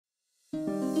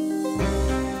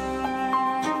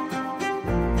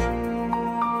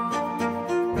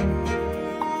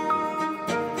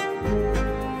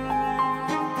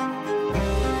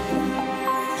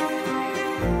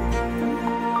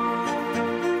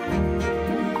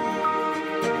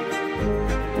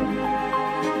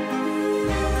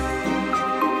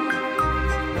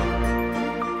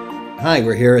Hi,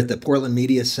 we're here at the Portland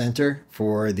Media Center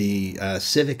for the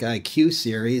Civic IQ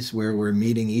series, where we're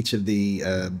meeting each of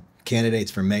the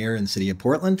candidates for mayor in the city of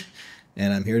Portland.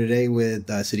 And I'm here today with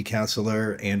City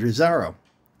Councilor Andrew Zarro.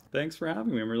 Thanks for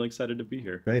having me. I'm really excited to be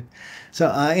here. Right. So,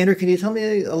 Andrew, can you tell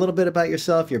me a little bit about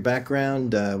yourself, your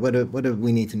background? What do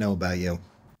we need to know about you?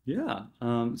 Yeah.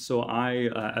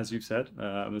 As you've said,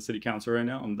 I'm the city councilor right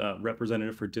now. I'm the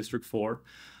representative for District 4.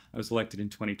 I was elected in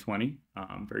 2020.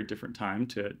 Very different time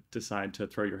to decide to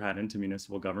throw your hat into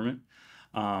municipal government.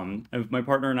 And my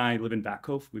partner and I live in Back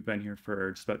Cove. We've been here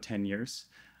for just about 10 years.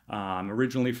 I'm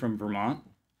originally from Vermont,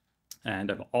 and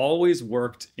I've always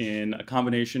worked in a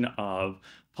combination of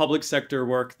public sector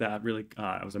work that really,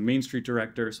 I was a Main Street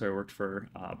director, so I worked for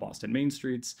Boston Main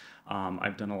Streets.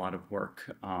 I've done a lot of work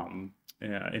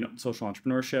in social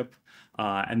entrepreneurship.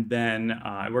 And then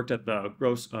I worked at the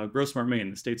Grow Smart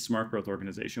Maine, the state's smart growth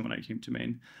organization when I came to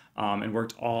Maine, and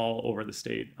worked all over the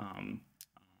state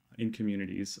in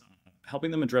communities, helping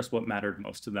them address what mattered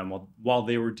most to them while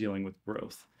they were dealing with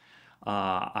growth.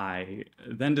 I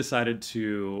then decided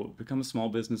to become a small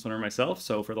business owner myself.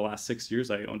 So for the last 6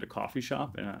 years, I owned a coffee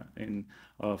shop.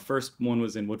 First one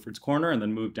was in Woodford's Corner, and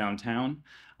then moved downtown.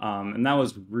 And that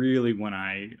was really when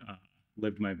I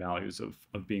lived my values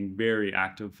of being very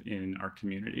active in our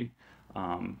community.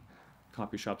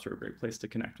 Coffee shops are a great place to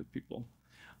connect with people.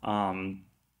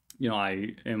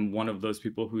 I am one of those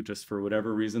people who just for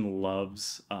whatever reason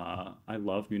I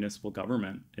love municipal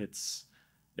government. It's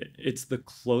the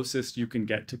closest you can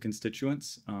get to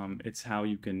constituents. It's how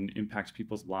you can impact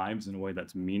people's lives in a way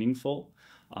that's meaningful.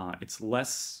 It's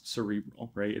less cerebral,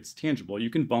 right? It's tangible.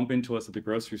 You can bump into us at the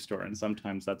grocery store, and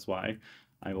sometimes that's why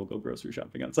I will go grocery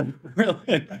shopping outside of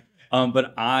Portland.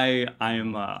 But I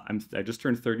just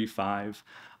turned 35.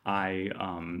 I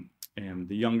am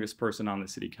the youngest person on the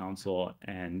city council,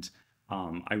 and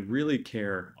I really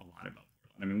care a lot about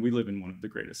Portland. I mean, we live in one of the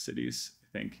greatest cities,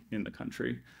 I think, in the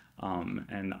country.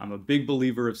 And I'm a big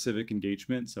believer of civic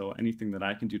engagement, so anything that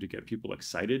I can do to get people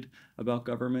excited about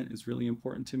government is really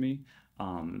important to me,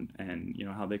 and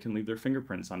how they can leave their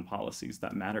fingerprints on policies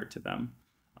that matter to them.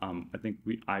 I think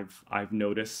I've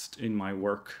noticed in my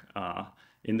work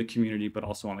in the community, but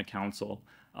also on the council,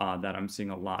 that I'm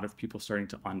seeing a lot of people starting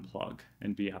to unplug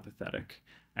and be apathetic,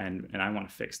 and I want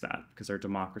to fix that because our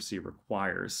democracy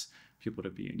requires people to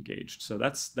be engaged. So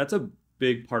that's a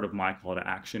big part of my call to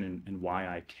action and why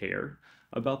I care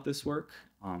about this work.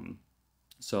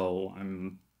 So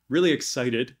I'm really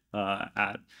excited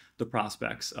at the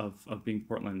prospects of being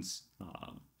Portland's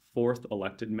fourth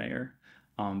elected mayor,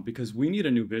 because we need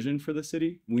a new vision for the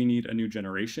city. We need a new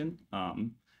generation,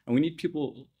 and we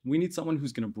need someone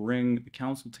who's going to bring the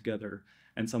council together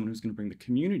and someone who's going to bring the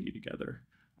community together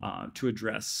to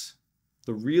address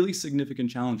the really significant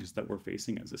challenges that we're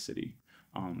facing as a city.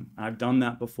 I've done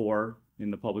that before in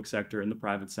the public sector, in the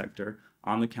private sector,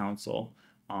 on the council,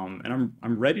 and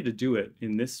I'm ready to do it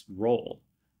in this role.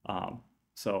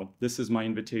 So this is my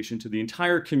invitation to the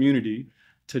entire community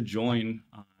to join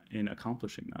in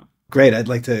accomplishing that. Great. I'd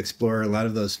like to explore a lot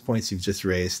of those points you've just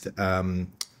raised.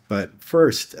 But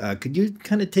first, could you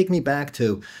kind of take me back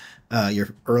to your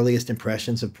earliest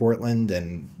impressions of Portland,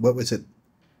 and what was it?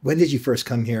 When did you first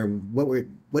come here?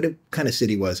 What kind of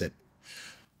city was it?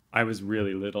 I was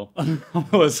really little. I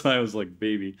was like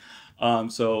baby.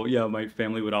 So yeah, my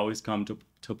family would always come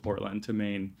to Portland, to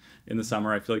Maine in the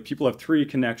summer. I feel like people have three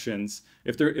connections.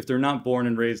 If they're not born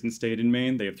and raised and stayed in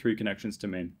Maine, they have three connections to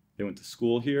Maine. They went to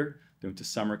school here, they went to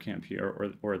summer camp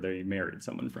here, or they married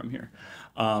someone from here.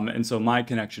 And so my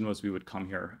connection was we would come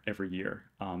here every year.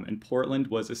 And Portland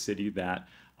was a city that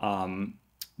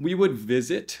we would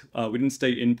visit. We didn't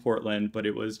stay in Portland, but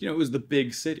it was the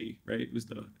big city, right? It was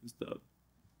the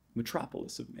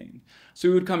metropolis of Maine. So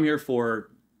we would come here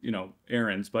for,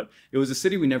 errands, but it was a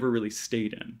city we never really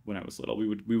stayed in when I was little. We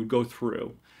would go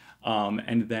through.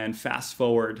 And then fast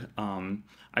forward,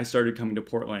 I started coming to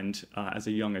Portland as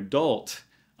a young adult,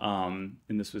 and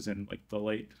this was in like the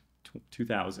late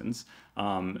 2000s,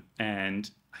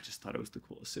 and I just thought it was the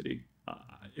coolest city.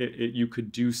 You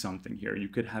could do something here. You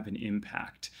could have an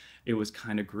impact. It was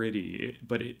kind of gritty,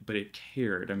 but it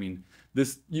cared. I mean,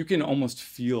 you can almost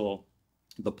feel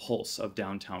the pulse of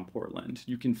downtown Portland.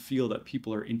 You can feel that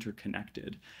people are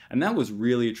interconnected. And that was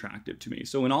really attractive to me.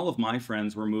 So when all of my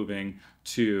friends were moving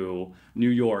to New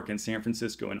York and San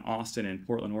Francisco and Austin and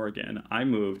Portland, Oregon,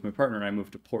 my partner and I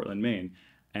moved to Portland, Maine,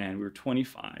 and we were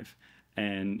 25.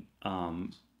 And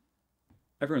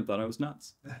everyone thought I was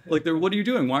nuts. Like, what are you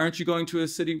doing? Why aren't you going to a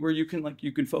city where you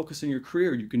can focus on your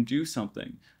career, you can do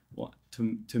something? Well,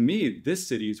 to me, this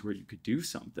city is where you could do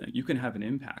something. You can have an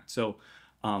impact. So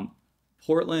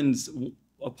Portland's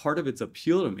a part of its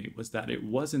appeal to me was that it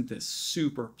wasn't this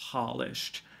super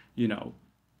polished, you know,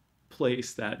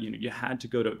 place that, you know, you had to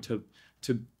go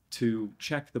to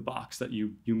check the box that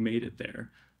you made it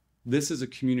there. This is a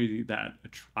community that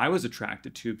I was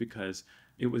attracted to because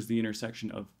it was the intersection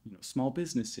of, you know, small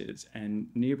businesses and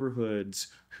neighborhoods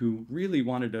who really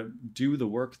wanted to do the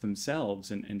work themselves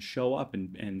and show up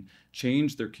and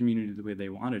change their community the way they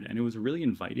wanted. And it was a really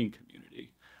inviting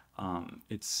community.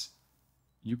 It's,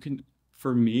 you can,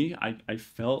 for me, I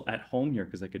felt at home here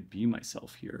because I could be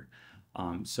myself here.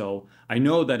 So I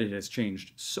know that it has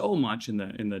changed so much in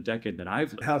the decade that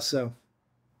I've lived. How so?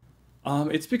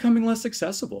 It's becoming less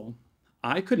accessible.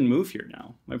 I couldn't move here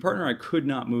now. My partner and I could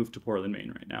not move to Portland,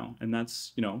 Maine right now. And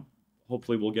that's, you know,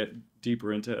 hopefully we'll get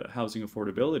deeper into housing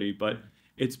affordability, but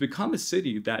it's become a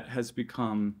city that has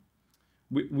become,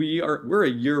 we're a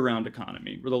year-round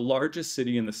economy. We're the largest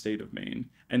city in the state of Maine.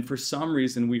 And for some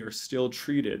reason, we are still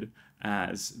treated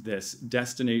as this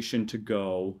destination to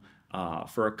go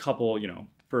for a couple, you know,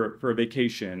 for a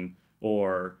vacation,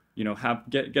 or, you know,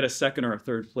 get a second or a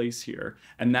third place here.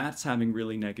 And that's having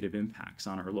really negative impacts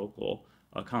on our local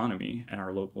economy and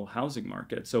our local housing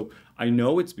market. So I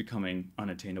know it's becoming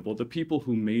unattainable. The people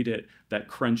who made it that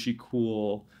crunchy,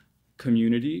 cool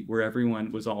community where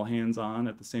everyone was all hands on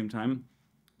at the same time,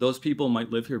 those people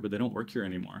might live here, but they don't work here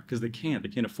anymore because they can't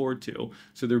afford to.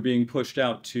 So they're being pushed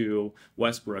out to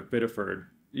Westbrook, Biddeford,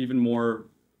 even more,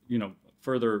 you know,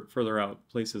 further out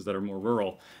places that are more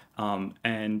rural.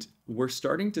 And we're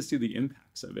starting to see the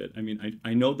impacts of it. I mean,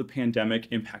 I know the pandemic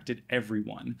impacted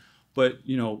everyone, but,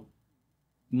 you know,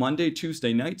 Monday,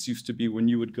 Tuesday nights used to be when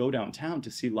you would go downtown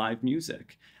to see live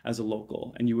music as a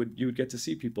local, and you would get to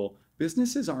see people.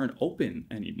 Businesses aren't open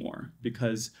anymore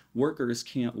because workers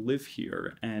can't live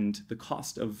here, and the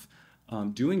cost of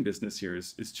doing business here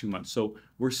is too much. So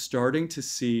we're starting to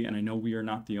see, and I know we are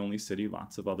not the only city,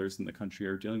 lots of others in the country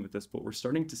are dealing with this, but we're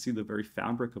starting to see the very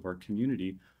fabric of our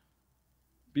community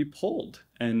be pulled.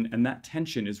 And that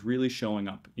tension is really showing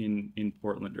up in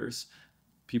Portlanders.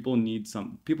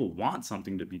 People want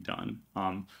something to be done.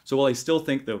 So while I still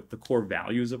think the core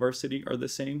values of our city are the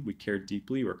same, we care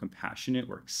deeply, we're compassionate,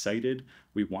 we're excited,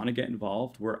 we want to get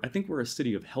involved. I think we're a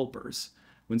city of helpers.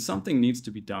 When something needs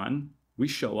to be done, we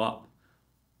show up.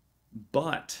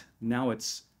 But now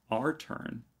it's our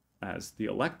turn as the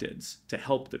electeds to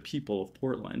help the people of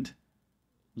Portland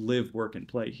live, work, and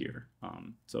play here.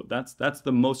 So that's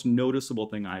the most noticeable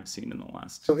thing I've seen in the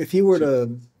last. So if you were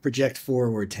to project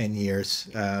forward 10 years,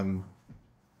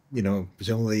 you know,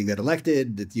 presumably you got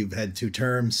elected, that you've had 2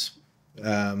 terms,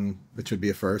 which would be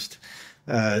a first.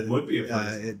 It would be a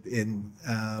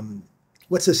first.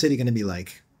 What's the city going to be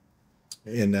like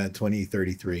in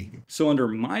 2033? So under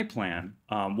my plan,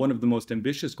 one of the most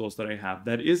ambitious goals that I have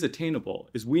that is attainable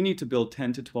is we need to build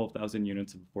 10 to 12,000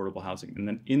 units of affordable housing and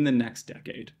then in the next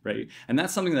decade, right? And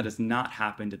that's something that has not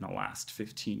happened in the last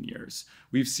 15 years.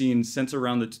 We've seen since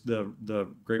around the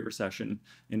Great Recession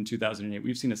in 2008,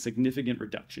 we've seen a significant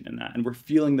reduction in that, and we're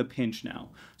feeling the pinch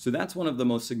now. So that's one of the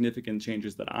most significant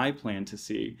changes that I plan to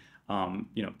see,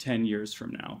 10 years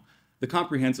from now. The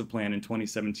comprehensive plan in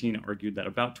 2017 argued that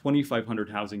about 2,500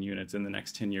 housing units in the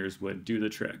next 10 years would do the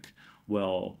trick.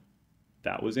 Well,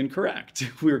 that was incorrect.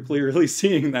 We're clearly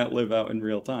seeing that live out in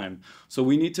real time. So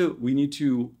we need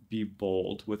to be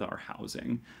bold with our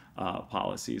housing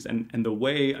policies. And the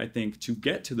way, I think, to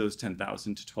get to those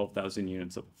 10,000 to 12,000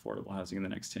 units of affordable housing in the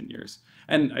next 10 years.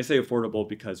 And I say affordable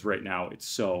because right now it's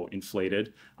so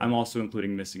inflated. I'm also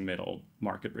including missing middle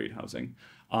market rate housing,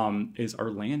 is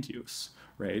our land use,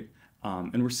 right?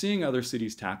 And we're seeing other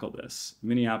cities tackle this.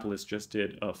 Minneapolis just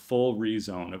did a full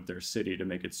rezone of their city to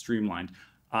make it streamlined.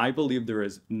 I believe there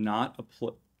is not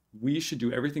we should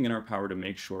do everything in our power to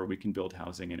make sure we can build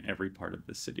housing in every part of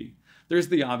the city. There's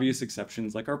the obvious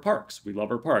exceptions like our parks. We love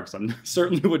our parks. I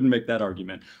certainly wouldn't make that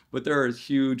argument. But there are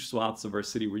huge swaths of our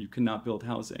city where you cannot build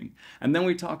housing. And then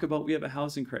we talk about we have a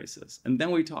housing crisis. And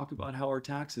then we talk about how our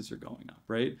taxes are going up,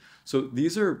 right? So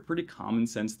these are pretty common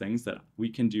sense things that we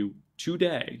can do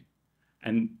today.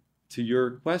 And to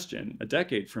your question, a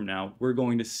decade from now, we're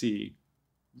going to see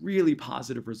really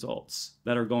positive results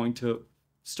that are going to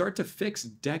start to fix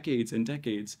decades and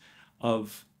decades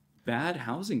of bad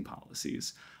housing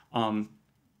policies. I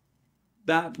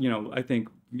think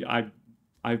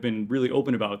I've been really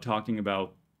open about talking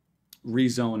about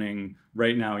rezoning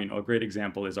right now. A great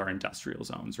example is our industrial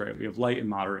zones, right? We have light and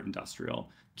moderate industrial,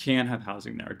 can't have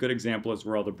housing there. A good example is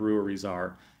where all the breweries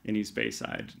are in East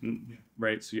Bayside,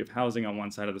 right? So you have housing on one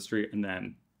side of the street and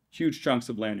then huge chunks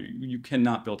of land. You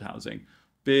cannot build housing.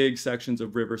 Big sections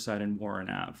of Riverside and Warren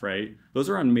Ave, right? Those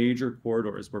are on major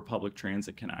corridors where public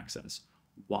transit can access.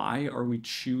 why are we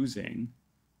choosing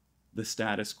the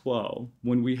status quo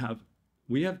when we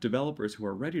have developers who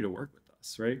are ready to work with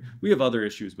us, right? We have other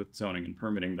issues with zoning and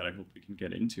permitting that I hope we can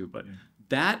get into, but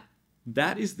that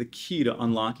is the key to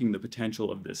unlocking the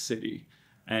potential of this city.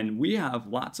 And we have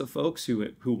lots of folks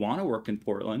who want to work in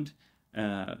Portland.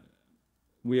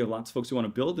 We have lots of folks who want to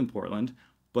build in Portland,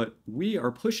 but we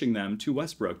are pushing them to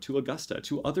Westbrook, to Augusta,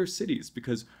 to other cities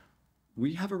because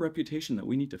we have a reputation that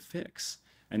we need to fix.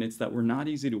 And it's that we're not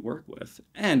easy to work with.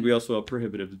 And we also have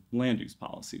prohibitive land use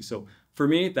policy. So for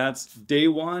me, that's day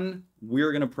one.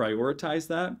 We're going to prioritize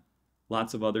that.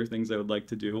 Lots of other things I would like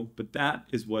to do, but that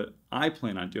is what I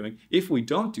plan on doing. If we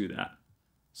don't do that,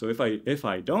 so if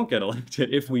I don't get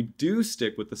elected, if we do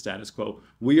stick with the status quo,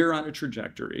 we are on a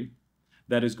trajectory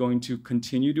that is going to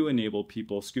continue to enable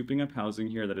people scooping up housing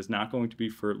here that is not going to be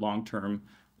for long-term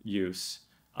use.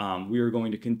 We are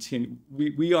going to continue,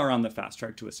 we are on the fast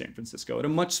track to a San Francisco at a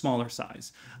much smaller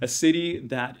size, a city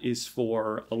that is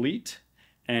for elite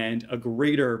and a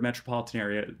greater metropolitan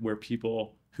area where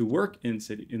people who work in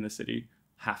the city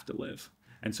have to live.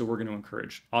 And so we're going to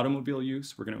encourage automobile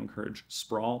use, we're going to encourage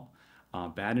sprawl,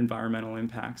 bad environmental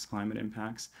impacts, climate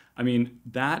impacts. I mean,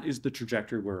 that is the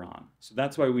trajectory we're on. So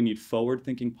that's why we need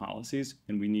forward-thinking policies,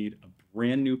 and we need a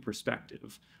brand new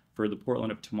perspective for the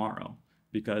Portland of tomorrow.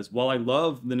 Because while I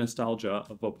love the nostalgia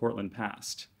of a Portland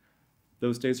past,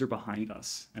 those days are behind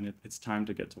us, and it's time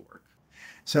to get to work.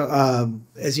 So,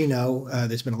 as you know,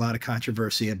 there's been a lot of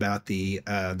controversy about the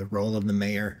role of the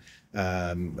mayor.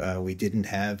 We didn't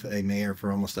have a mayor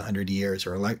for almost 100 years,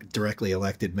 or directly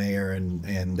elected mayor, and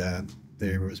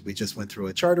we just went through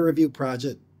a charter review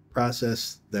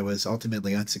process that was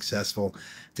ultimately unsuccessful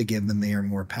to give the mayor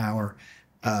more power.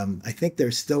 I think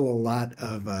there's still a lot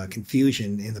of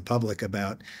confusion in the public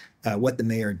about what the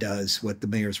mayor does, what the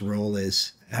mayor's role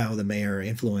is, how the mayor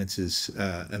influences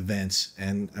events.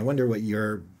 And I wonder what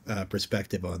your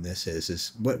perspective on this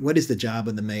is what is the job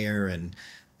of the mayor,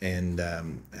 and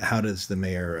how does the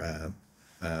mayor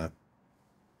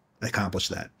accomplish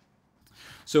that?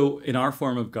 So in our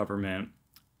form of government,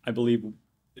 I believe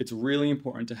it's really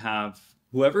important to have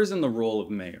whoever's in the role of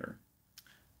mayor,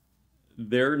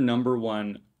 their number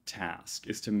one task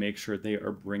is to make sure they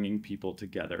are bringing people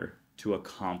together to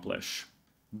accomplish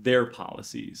their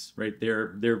policies, right?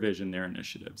 Their vision, their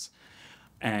initiatives.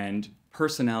 And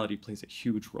personality plays a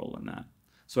huge role in that.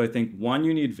 So I think, one,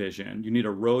 you need vision. You need a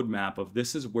roadmap of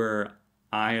this is where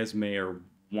I as mayor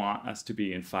want us to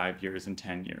be in 5 years and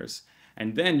 10 years.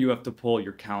 And then you have to pull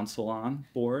your council on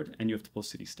board, and you have to pull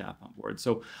city staff on board.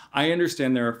 So I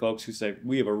understand there are folks who say,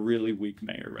 we have a really weak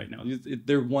mayor right now.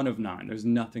 They're one of nine. There's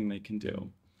nothing they can do.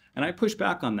 And I push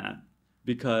back on that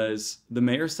because the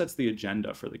mayor sets the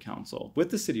agenda for the council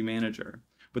with the city manager.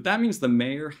 But that means the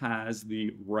mayor has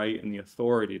the right and the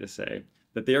authority to say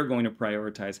that they are going to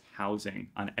prioritize housing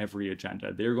on every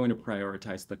agenda. They're going to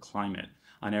prioritize the climate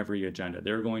on every agenda.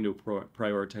 They're going to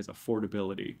prioritize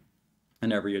affordability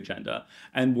on every agenda,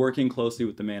 and working closely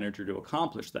with the manager to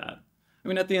accomplish that. I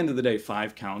mean, at the end of the day,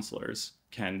 5 councilors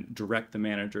can direct the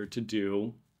manager to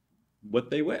do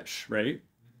what they wish, right?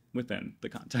 Within the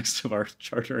context of our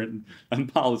charter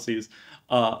and policies.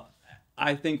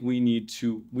 I think we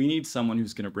need someone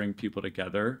who's going to bring people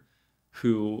together,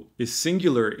 who is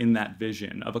singular in that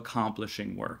vision of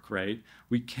accomplishing work, right?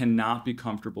 We cannot be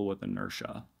comfortable with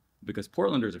inertia, because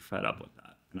Portlanders are fed up with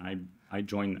that, and I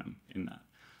join them in that.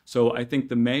 So I think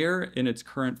the mayor in its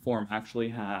current form actually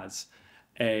has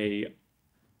a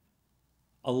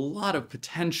lot of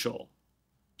potential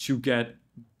to get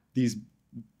these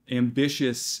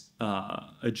ambitious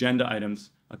agenda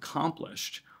items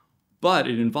accomplished, but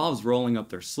it involves rolling up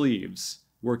their sleeves,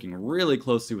 working really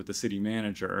closely with the city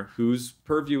manager, whose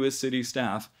purview is city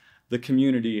staff, the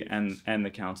community, and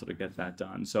the council to get that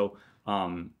done. So,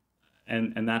 and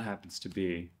that happens to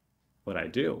be what I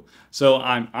do. So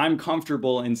I'm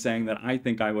comfortable in saying that I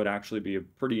think I would actually be a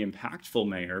pretty impactful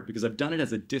mayor, because I've done it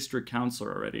as a district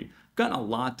councilor already. I've gotten a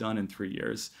lot done in 3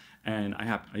 years, and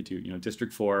I do. You know,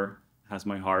 District 4 has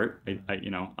my heart. You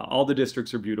know, all the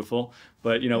districts are beautiful,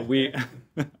 but you know we,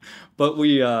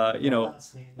 you know,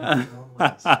 I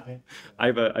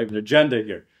have an agenda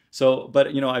here. So,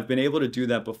 but you know, I've been able to do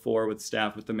that before with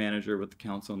staff, with the manager, with the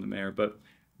council, and the mayor. But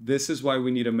this is why we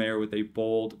need a mayor with a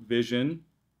bold vision,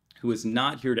 who is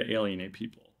not here to alienate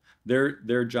people.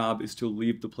 Their job is to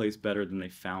leave the place better than they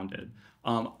found it.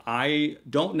 I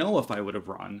don't know if I would have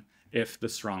run if the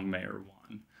strong mayor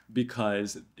won,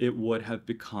 because it would have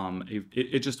become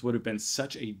it just would have been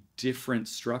such a different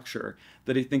structure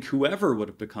that I think whoever would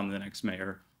have become the next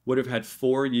mayor would have had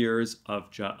 4 years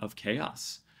of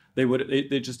chaos. It would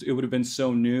have been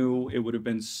so new. There would have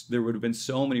been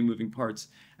so many moving parts.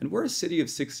 And we're a city of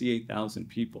 68,000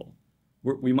 people.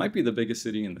 We might be the biggest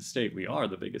city in the state. We are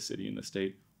the biggest city in the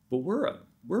state, but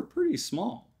we're pretty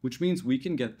small, which means we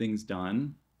can get things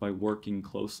done by working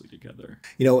closely together.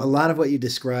 You know, a lot of what you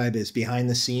describe is behind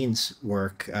the scenes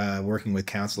work, working with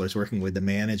counselors, working with the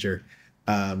manager.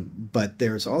 But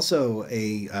there's also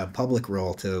a public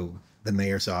role to the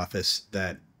mayor's office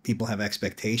that people have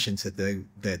expectations that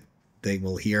they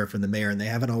will hear from the mayor, and they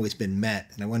haven't always been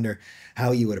met. And I wonder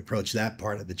how you would approach that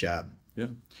part of the job. Yeah.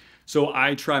 So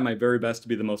I try my very best to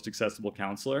be the most accessible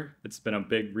counselor. It's been a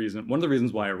big reason. One of the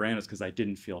reasons why I ran is because I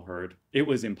didn't feel heard. It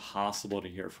was impossible to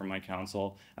hear from my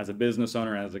council as a business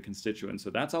owner, as a constituent. So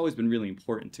that's always been really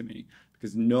important to me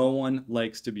because no one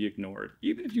likes to be ignored.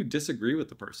 Even if you disagree with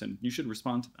the person, you should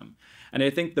respond to them. And I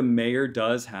think the mayor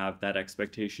does have that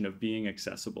expectation of being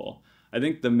accessible. I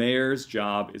think the mayor's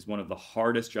job is one of the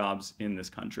hardest jobs in this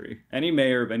country. Any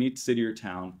mayor of any city or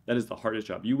town, that is the hardest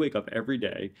job. You wake up every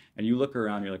day and you look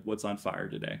around, you're like, what's on fire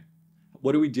today?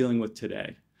 What are we dealing with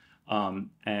today? And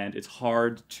it's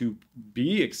hard to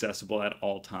be accessible at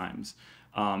all times.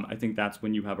 I think that's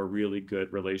when you have a really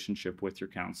good relationship with your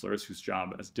counselors, whose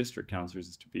job as district counselors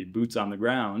is to be boots on the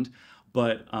ground.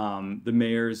 But the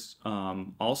mayor's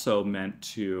also meant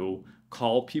to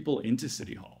call people into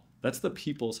City Hall. That's the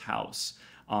people's house.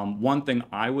 One thing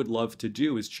I would love to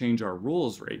do is change our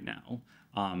rules right now,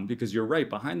 because you're right,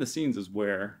 behind the scenes is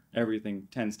where everything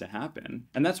tends to happen.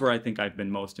 And that's where I think I've been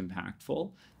most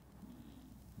impactful,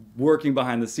 working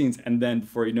behind the scenes, and then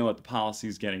before you know it, the policy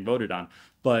is getting voted on.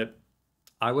 But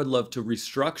I would love to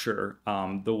restructure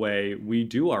the way we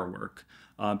do our work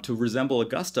to resemble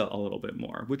Augusta a little bit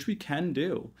more, which we can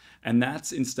do. And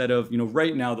that's instead of,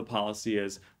 right now the policy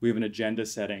is we have an agenda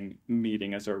setting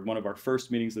meeting as one of our first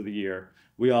meetings of the year.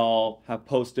 We all have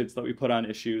Post-its that we put on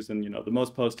issues, and the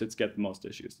most Post-its get the most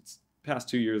issues. Past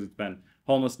 2 years, it's been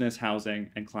homelessness, housing,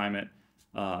 and climate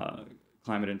and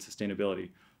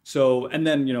sustainability. So, and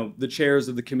then, the chairs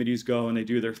of the committees go and they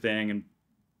do their thing, and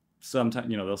sometimes,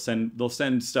 they'll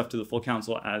send stuff to the full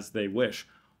council as they wish.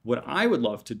 What I would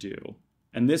love to do,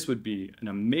 and this would be an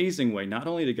amazing way, not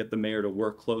only to get the mayor to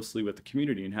work closely with the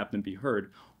community and have them be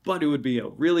heard, but it would be a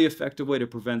really effective way to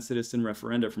prevent citizen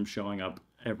referenda from showing up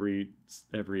every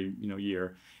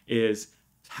year, is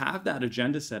have that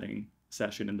agenda setting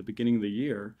session in the beginning of the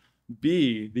year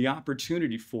be the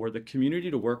opportunity for the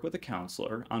community to work with a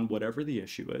counselor on whatever the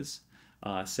issue is.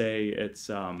 Say it's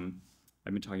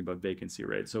I've been talking about vacancy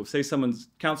rates. So say someone's,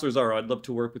 Counselor Zarro, I'd love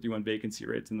to work with you on vacancy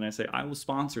rates. And then I say, I will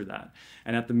sponsor that.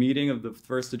 And at the meeting of the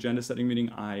first agenda setting meeting,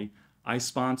 I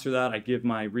sponsor that. I give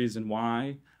my reason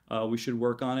why we should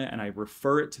work on it. And I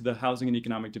refer it to the Housing and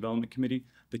Economic Development Committee.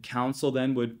 The council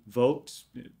then would vote,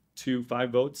 5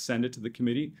 votes, send it to the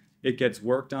committee. It gets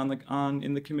worked on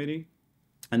in the committee.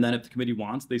 And then if the committee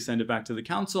wants, they send it back to the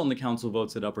council and the council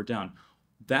votes it up or down.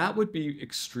 That would be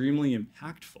extremely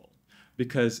impactful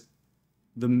because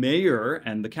the mayor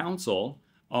and the council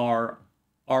are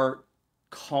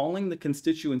calling the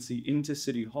constituency into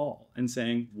City Hall and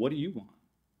saying, what do you want?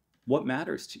 What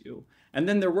matters to you? And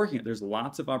then they're working it. There's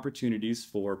lots of opportunities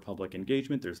for public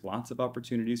engagement. There's lots of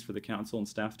opportunities for the council and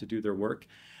staff to do their work.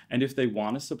 And if they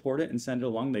want to support it and send it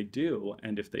along, they do.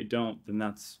 And if they don't, then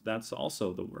that's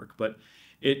also the work. But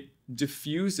it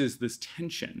diffuses this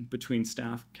tension between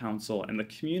staff, council, and the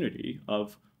community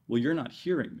of, well, you're not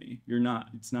hearing me.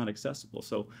 It's not accessible.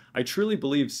 So I truly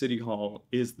believe City Hall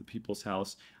is the people's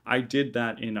house. I did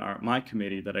that in my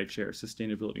committee that I chair,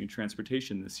 Sustainability and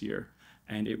Transportation, this year,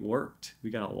 and it worked. We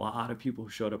got a lot of people who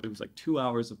showed up. It was like 2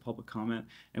 hours of public comment,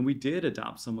 and we did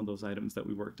adopt some of those items that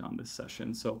we worked on this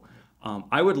session. So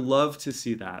I would love to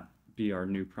see that be our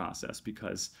new process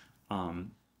because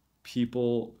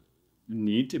people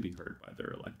need to be heard by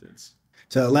their electeds.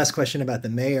 So last question about the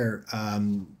mayor.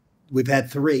 We've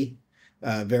had 3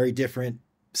 very different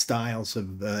styles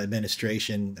of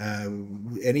administration.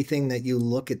 Anything that you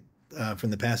look at from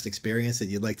the past experience that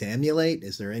you'd like to emulate?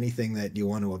 Is there anything that you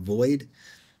want to avoid?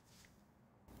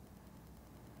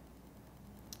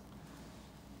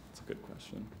 That's a good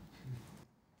question.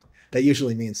 That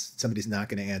usually means somebody's not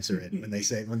going to answer it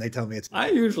when they tell me it's.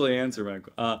 I usually answer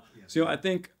my. So I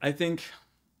think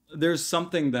there's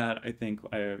something that I think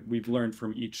we've learned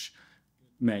from each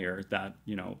mayor that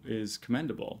is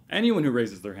commendable. Anyone who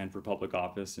raises their hand for public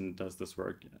office and does this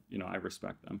work, I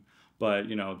respect them. But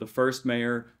the first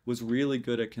mayor was really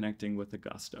good at connecting with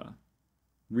Augusta,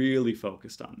 really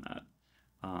focused on that.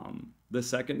 The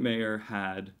second mayor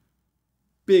had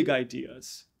big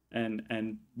ideas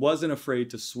and wasn't afraid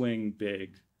to swing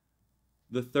big.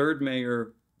 The third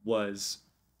mayor was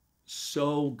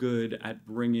so good at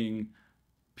bringing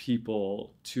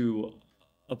people to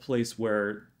a place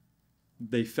where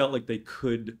they felt like they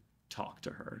could talk to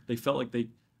her. They felt like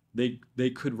they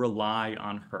could rely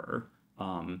on her,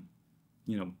 um,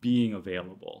 being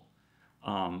available.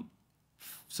 Um,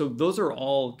 so those are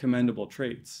all commendable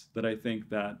traits that I think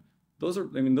that those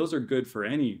are good for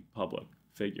any public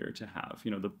figure to have.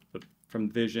 From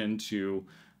vision to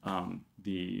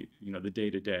the day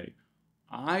to day.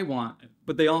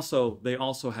 But they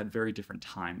also had very different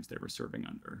times they were serving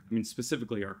under. I mean,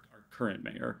 specifically our current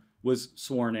mayor was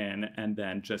sworn in and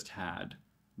then just had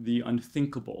the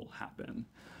unthinkable happen.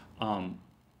 Um,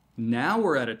 Now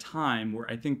we're at a time where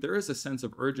I think there is a sense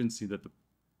of urgency that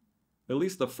at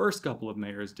least the first couple of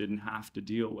mayors didn't have to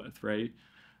deal with, right?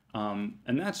 And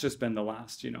that's just been the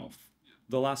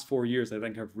last 4 years. I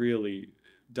think have really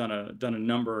done a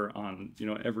number on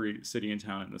every city and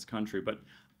town in this country. But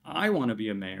I want to be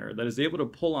a mayor that is able to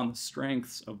pull on the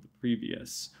strengths of the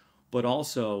previous, but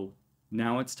also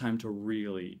now it's time to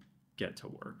really get to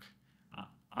work.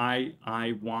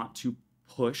 I want to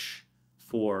push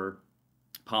for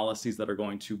policies that are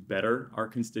going to better our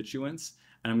constituents,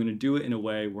 and I'm going to do it in a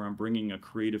way where I'm bringing a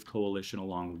creative coalition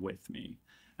along with me.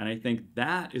 And I think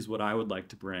that is what I would like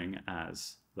to bring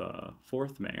as the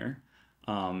fourth mayor,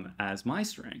 as my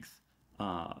strength.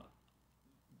 Uh,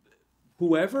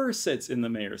 Whoever sits in the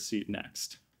mayor's seat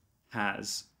next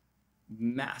has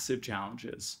massive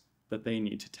challenges that they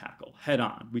need to tackle head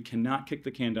on. We cannot kick the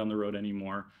can down the road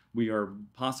anymore. We are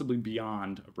possibly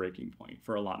beyond a breaking point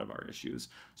for a lot of our issues.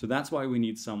 So that's why we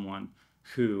need someone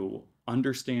who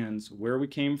understands where we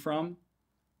came from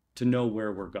to know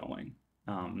where we're going,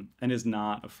 and is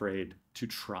not afraid to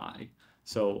try.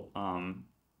 So,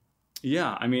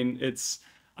 yeah, I mean,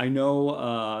 I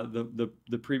know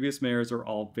the previous mayors are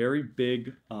all very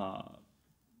big.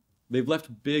 They've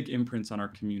left big imprints on our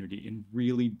community in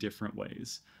really different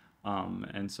ways.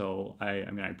 And so I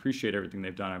appreciate everything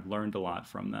they've done. I've learned a lot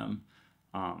from them.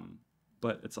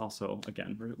 But it's also,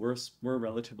 again, we're a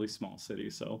relatively small city,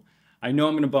 so I know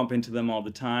I'm going to bump into them all the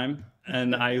time,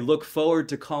 and I look forward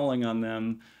to calling on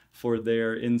them for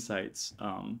their insights,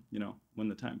 when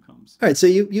the time comes. All right, so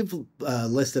you've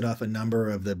listed off a number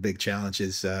of the big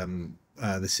challenges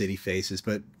the city faces,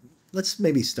 but let's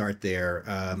maybe start there.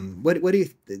 What do you,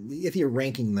 if you're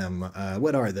ranking them,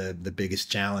 what are the biggest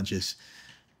challenges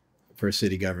for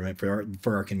city government for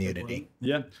our community?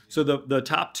 Yeah. So the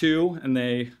top two, and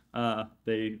they are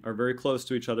very close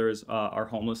to each other, is our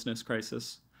homelessness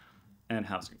crisis and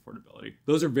housing affordability.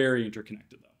 Those are very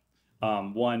interconnected,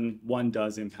 though. One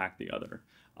does impact the other.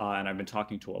 And I've been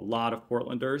talking to a lot of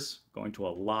Portlanders, going to a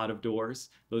lot of doors.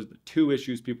 Those are the two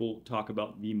issues people talk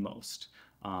about the most.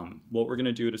 What we're going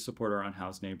to do to support our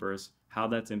unhoused neighbors, how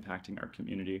that's impacting our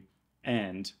community,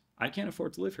 and I can't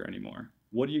afford to live here anymore.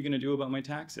 What are you going to do about my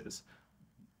taxes?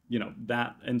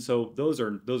 And so those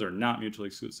are not mutually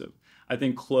exclusive. I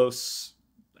think close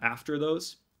after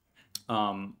those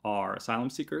are asylum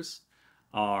seekers.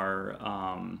 Are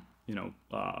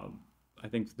I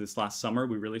think this last summer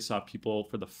we really saw people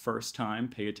for the first time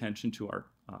pay attention to our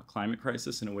climate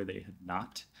crisis in a way they had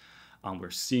not.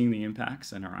 We're seeing the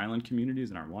impacts in our island communities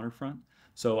and our waterfront.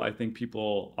 So I think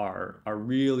people are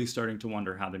really starting to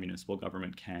wonder how the municipal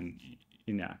government can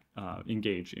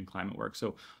engage in climate work.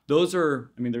 So those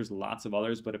are, there's lots of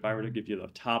others, but if I were to give you the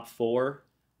top four,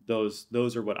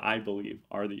 those are what I believe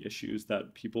are the issues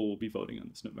that people will be voting on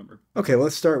this November. Okay, well,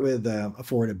 let's start with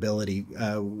affordability.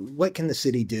 What can the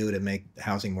city do to make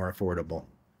housing more affordable?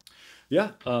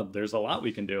 Yeah, there's a lot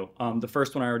we can do. The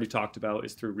first one I already talked about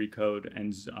is through recode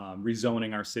and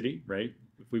rezoning our city, right?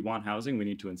 If we want housing, we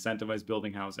need to incentivize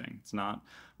building housing. It's not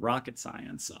rocket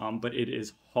science, but it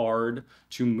is hard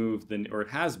to move or it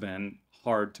has been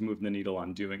hard to move the needle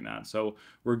on doing that. So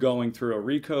we're going through a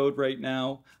recode right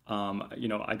now.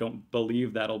 I don't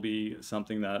believe that'll be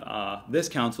something that this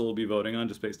council will be voting on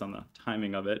just based on the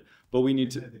timing of it. But we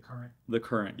need to the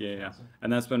current, yeah.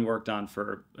 And that's been worked on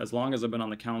for as long as I've been on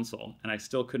the council, and I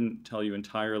still couldn't tell you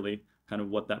entirely kind of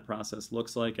what that process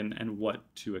looks like and what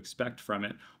to expect from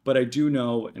it. But I do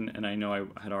know, and I know I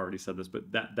had already said this,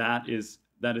 but that is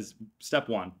step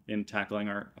one in tackling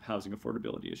our housing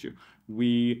affordability issue.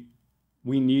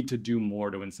 We need to do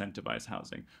more to incentivize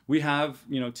housing. We have,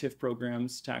 TIF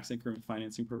programs, tax increment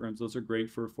financing programs. Those are great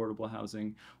for affordable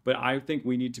housing. But I think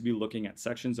we need to be looking at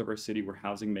sections of our city where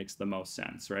housing makes the most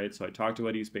sense, right? So I talked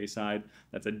about East Bayside.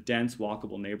 That's a dense,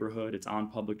 walkable neighborhood. It's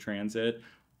on public transit.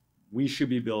 We should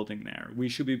be building there. We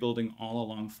should be building all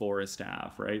along Forest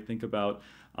Ave, right? Think about,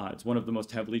 it's one of the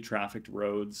most heavily trafficked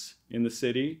roads in the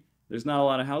city. There's not a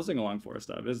lot of housing along Forest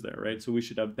Ave, is there, right? So we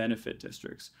should have benefit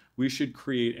districts. We should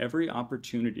create every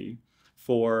opportunity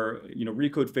for,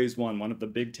 Recode Phase 1, one of the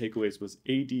big takeaways was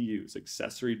ADUs,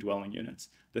 accessory dwelling units.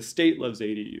 The state loves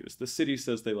ADUs. The city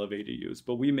says they love ADUs,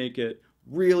 but we make it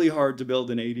really hard to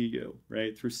build an ADU,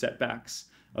 right, through setbacks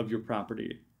of your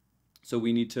property. So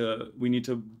we need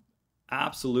to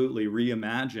absolutely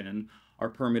reimagine our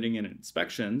permitting and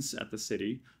inspections at the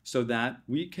city so that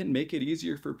we can make it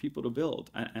easier for people to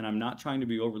build. And I'm not trying to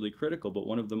be overly critical, but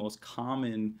one of the most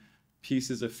common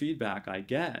pieces of feedback I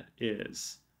get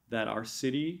is that our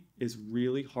city is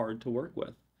really hard to work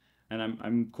with. And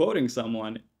I'm quoting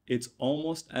someone, it's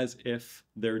almost as if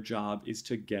their job is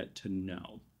to get to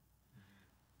know.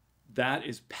 That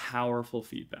is powerful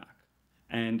feedback.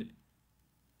 And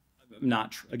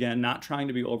not trying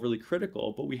to be overly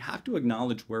critical, but we have to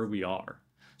acknowledge where we are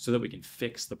so that we can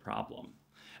fix the problem.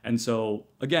 And so,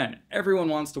 again, everyone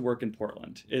wants to work in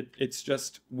Portland. It's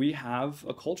just we have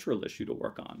a cultural issue to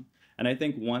work on. And I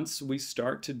think once we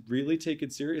start to really take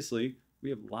it seriously, we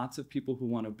have lots of people who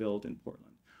want to build in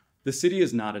Portland. The city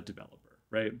is not a developer,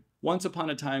 right? Once upon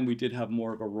a time, we did have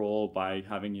more of a role by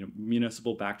having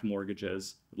municipal-backed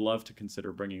mortgages. I'd love to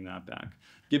consider bringing that back,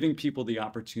 giving people the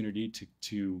opportunity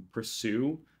to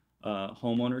pursue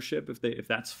home ownership if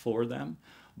that's for them.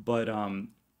 But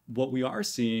what we are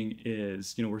seeing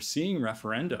is, we're seeing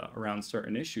referenda around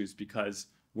certain issues because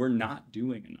we're not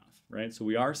doing enough, right? So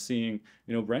we are seeing,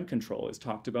 rent control is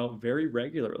talked about very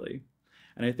regularly.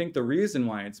 And I think the reason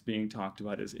why it's being talked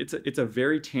about is it's a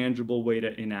very tangible way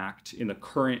to enact in the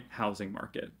current housing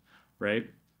market, right?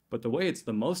 But the way it's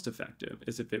the most effective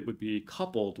is if it would be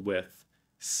coupled with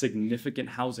significant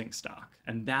housing stock.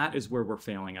 And that is where we're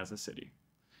failing as a city.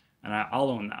 And I'll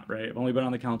own that, right? I've only been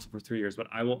on the council for 3 years, but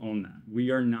I will own that.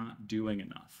 We are not doing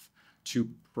enough to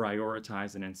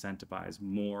prioritize and incentivize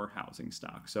more housing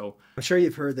stock. So I'm sure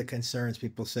you've heard the concerns.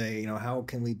 People say, how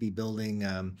can we be building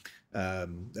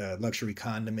luxury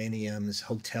condominiums,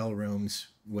 hotel rooms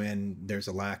when there's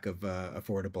a lack of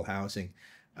affordable housing?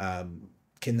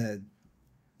 Can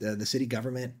the city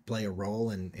government play a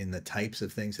role in the types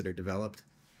of things that are developed?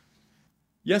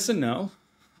 Yes and no.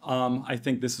 I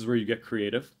think this is where you get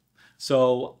creative.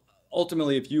 So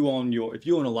ultimately, if you own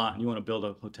a lot and you want to build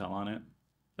a hotel on it,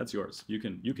 that's yours. You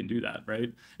can do that,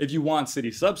 right? If you want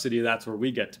city subsidy, that's where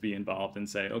we get to be involved and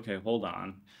say, okay, hold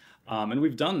on. And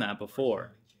we've done that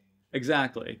before.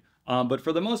 Exactly. But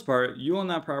for the most part, you own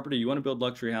that property, you want to build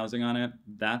luxury housing on it,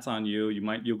 that's on you.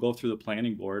 You'll go through the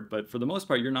planning board, but for the most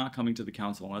part, you're not coming to the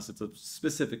council unless it's a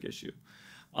specific issue.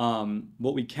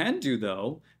 What we can do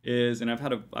though is, and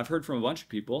I've heard from a bunch of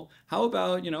people, how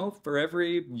about, for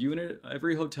every unit,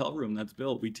 every hotel room that's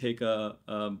built, we take a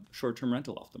short-term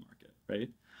rental off the market, right?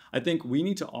 I think we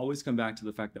need to always come back to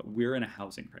the fact that we're in a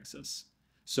housing crisis.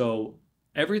 So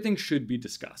everything should be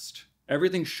discussed.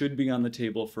 Everything should be on the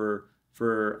table for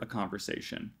a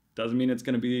conversation. Doesn't mean it's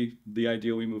going to be the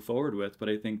ideal we move forward with, but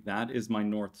I think that is my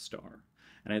North Star.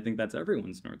 And I think that's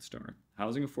everyone's North Star.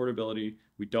 Housing affordability,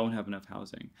 we don't have enough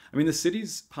housing. I mean, the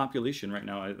city's population right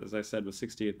now, as I said, was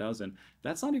 68,000.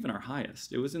 That's not even our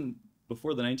highest. It was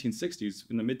before the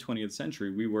 1960s, in the mid-20th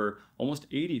century, we were almost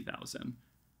 80,000.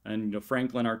 And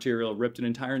Franklin Arterial ripped an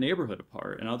entire neighborhood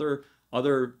apart, and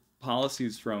other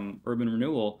policies from urban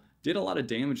renewal did a lot of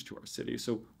damage to our city.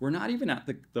 So we're not even at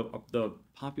the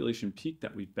population peak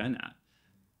that we've been at.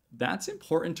 That's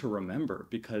important to remember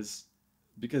because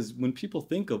when people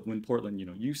think of when Portland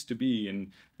used to be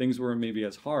and things weren't maybe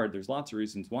as hard, there's lots of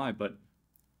reasons why, but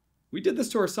we did this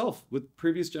to ourselves with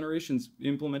previous generations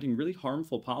implementing really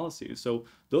harmful policies. So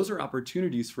those are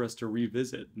opportunities for us to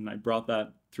revisit. And I brought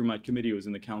that through my committee. It was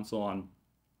in the council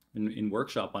in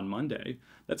workshop on Monday.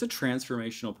 That's a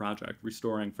transformational project,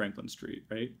 restoring Franklin Street,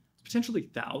 right? It's potentially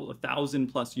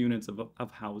 1,000+ units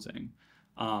of housing.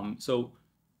 So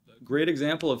great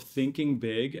example of thinking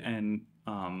big and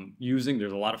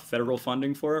there's a lot of federal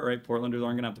funding for it, right? Portlanders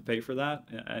aren't going to have to pay for that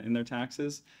in their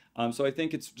taxes. So I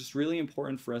think it's just really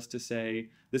important for us to say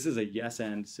this is a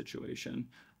yes-and situation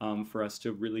for us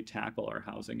to really tackle our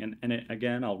housing. And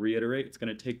again, I'll reiterate, it's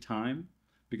going to take time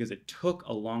because it took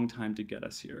a long time to get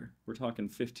us here. We're talking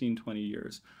 15, 20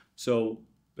 years. So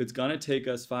it's going to take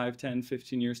us 5, 10,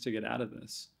 15 years to get out of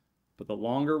this. But the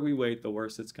longer we wait, the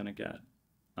worse it's going to get.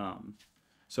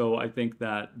 So I think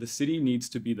that the city needs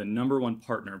to be the #1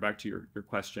 partner, back to your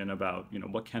question about,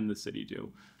 what can the city do?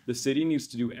 The city needs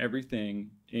to do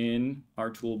everything in our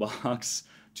toolbox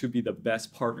to be the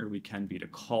best partner we can be, to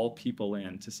call people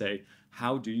in, to say,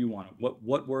 how do you want it?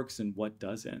 What works and what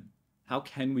doesn't? How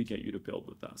can we get you to build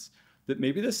with us? That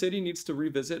maybe the city needs to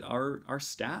revisit our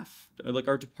staff, like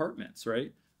our departments,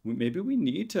 right? maybe we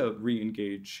need to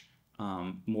re-engage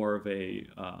more of a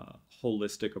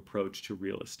holistic approach to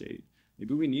real estate.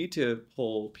 Maybe we need to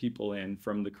pull people in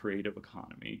from the creative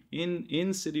economy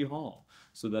in City Hall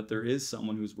so that there is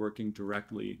someone who's working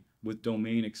directly with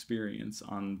domain experience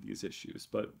on these issues.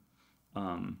 But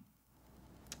um,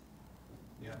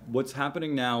 Yeah. what's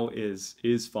happening now is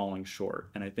falling short,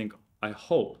 and I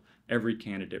hope every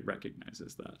candidate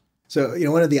recognizes that. So,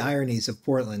 one of the ironies of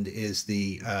Portland is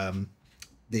the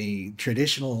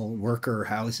traditional worker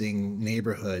housing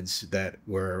neighborhoods that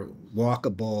were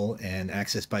walkable and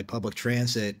accessed by public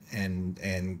transit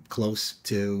and close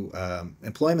to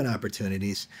employment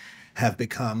opportunities have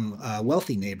become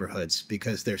wealthy neighborhoods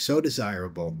because they're so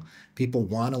desirable. People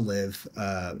want to live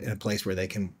in a place where they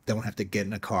don't have to get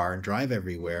in a car and drive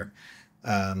everywhere.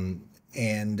 Um,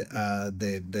 and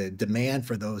the demand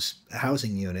for those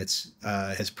housing units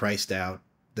has priced out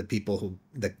the people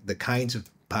the kinds of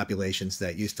populations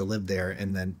that used to live there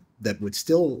and then that would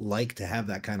still like to have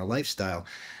that kind of lifestyle.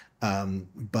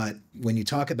 But when you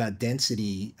talk about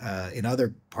density in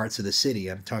other parts of the city,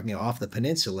 I'm talking off the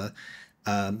peninsula,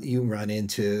 you run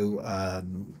into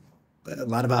a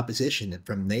lot of opposition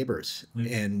from neighbors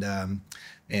and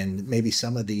maybe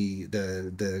some of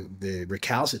the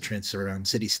recalcitrance around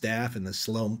city staff and the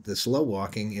slow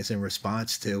walking is in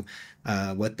response to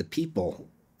what the people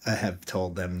have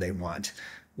told them they want,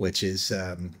 which is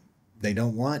they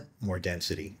don't want more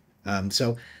density.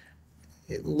 So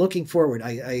looking forward,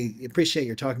 I appreciate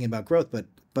you're talking about growth, but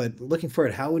looking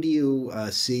forward, how do you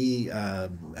see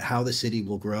how the city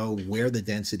will grow, where the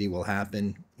density will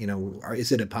happen?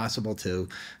 Is it possible to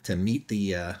meet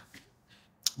the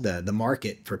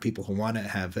market for people who want to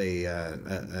have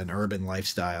an urban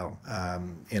lifestyle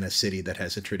in a city that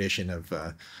has a tradition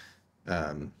of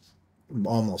um,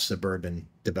 almost suburban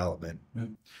development? Yeah.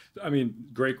 I mean,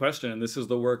 great question. And this is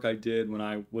the work I did when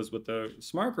I was with the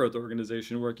Smart Growth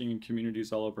organization working in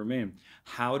communities all over Maine.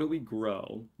 How do we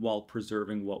grow while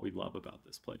preserving what we love about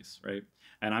this place, right?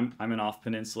 And I'm an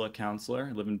off-peninsula counselor.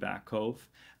 I live in Back Cove,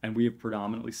 and we have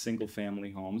predominantly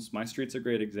single-family homes. My street's a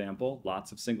great example.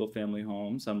 Lots of single-family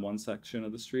homes on one section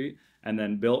of the street, and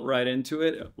then built right into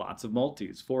it, lots of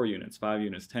multis, 4 units, 5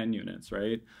 units, 10 units,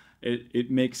 right?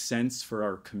 It makes sense for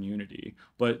our community.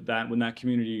 But when that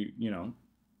community,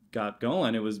 got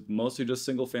going, it was mostly just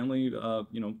single family, 30s,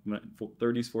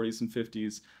 40s, and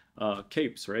 50s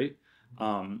capes, right?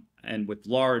 And with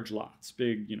large lots,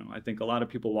 big, I think a lot of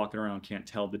people walking around can't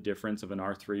tell the difference of an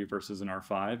R3 versus an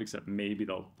R5, except maybe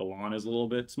the lawn is a little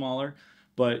bit smaller.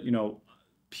 But,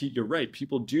 you're right.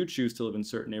 People do choose to live in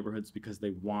certain neighborhoods because they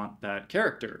want that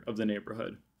character of the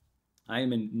neighborhood. I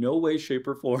am in no way, shape,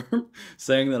 or form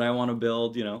saying that I want to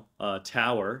build, a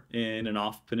tower in an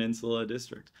off-peninsula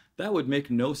district. That would make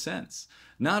no sense,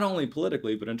 not only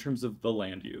politically, but in terms of the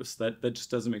land use. That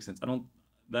just doesn't make sense. I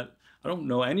don't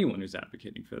know anyone who's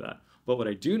advocating for that. But what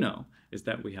I do know is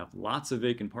that we have lots of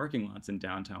vacant parking lots in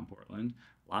downtown Portland.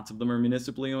 Lots of them are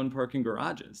municipally owned parking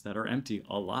garages that are empty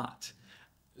a lot.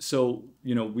 So,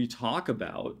 we talk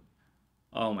about,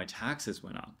 oh, my taxes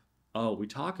went up. Oh, we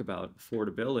talk about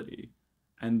affordability,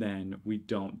 and then we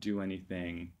don't do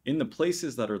anything in the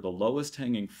places that are the lowest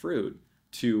hanging fruit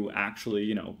to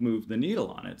actually, move the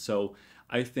needle on it. So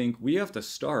I think we have to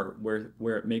start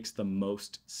where it makes the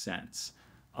most sense.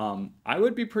 I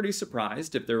would be pretty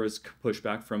surprised if there was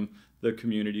pushback from the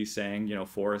community saying,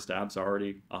 Forest Ave's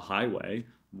already a highway.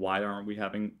 Why aren't we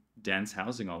having dense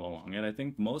housing all along it? I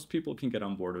think most people can get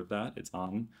on board with that. It's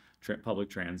on public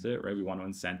transit, right? We want to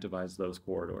incentivize those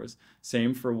corridors.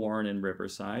 Same for Warren and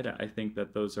Riverside. I think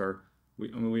that those are,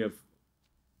 we have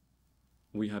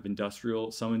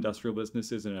some industrial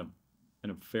businesses in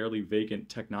a fairly vacant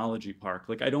technology park.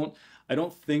 Like I don't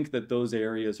think that those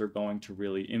areas are going to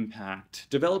really impact,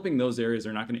 developing those areas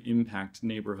are not going to impact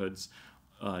neighborhoods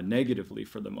negatively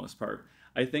for the most part.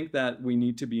 I think that we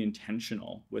need to be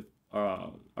intentional with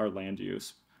our land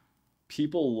use.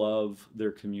 People love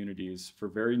their communities for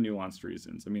very nuanced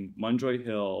reasons. I mean, Munjoy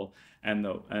Hill and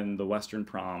the Western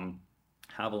Prom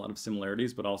have a lot of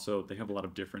similarities, but also they have a lot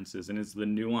of differences. And it's the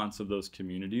nuance of those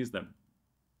communities that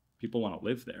people want to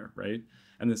live there, right?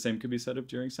 And the same could be said of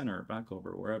Deering Center or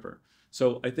Backover or wherever.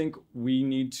 So I think we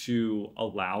need to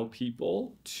allow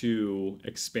people to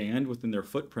expand within their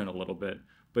footprint a little bit,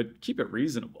 but keep it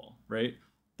reasonable, right?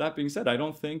 That being said, I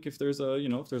don't think if there's a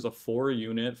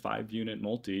 4-unit, 5-unit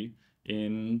multi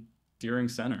in Deering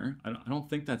Center, I don't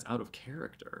think that's out of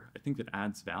character. I think that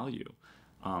adds value.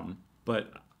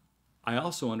 But I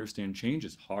also understand change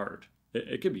is hard.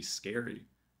 It can be scary.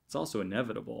 It's also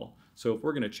inevitable. So if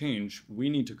we're going to change, we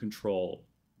need to control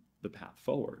the path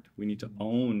forward. We need to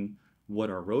own what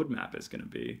our roadmap is going to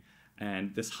be.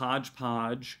 And this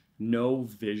hodgepodge, no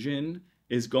vision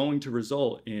is going to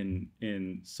result in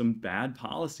some bad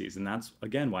policies. And that's,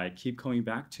 again, why I keep coming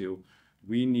back to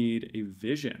we need a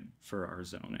vision for our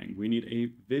zoning. We need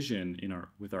a vision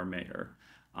with our mayor.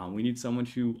 We need someone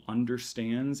who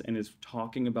understands and is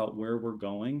talking about where we're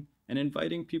going and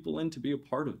inviting people in to be a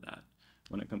part of that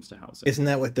when it comes to housing. Isn't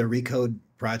that what the Recode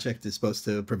project is supposed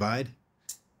to provide?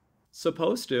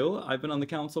 Supposed to. I've been on the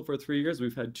council for 3 years.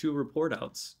 We've had 2 report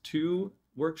outs, 2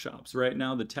 workshops. Right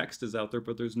now, the text is out there,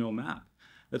 but there's no map.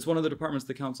 That's one of the departments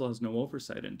the council has no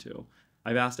oversight into.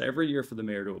 I've asked every year for the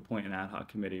mayor to appoint an ad hoc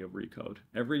committee of Recode,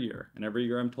 every year. And every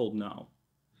year I'm told no.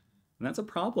 And that's a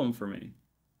problem for me.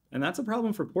 And that's a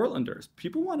problem for Portlanders.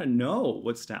 People want to know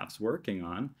what staff's working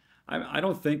on. I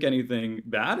don't think anything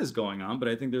bad is going on, but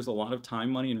I think there's a lot of time,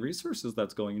 money, and resources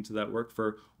that's going into that work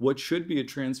for what should be a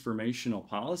transformational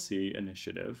policy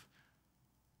initiative.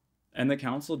 And the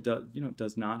council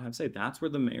does not have say. That's where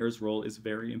the mayor's role is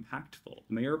very impactful.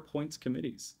 The mayor appoints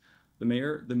committees. The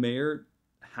mayor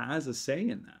has a say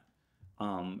in that.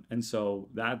 And so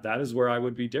that is where I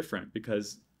would be different,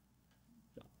 because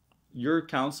your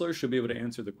counselor should be able to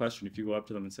answer the question if you go up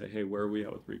to them and say, hey, where are we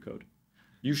at with Recode?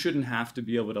 You shouldn't have to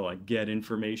be able to like get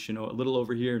information a little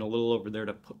over here and a little over there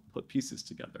to put pieces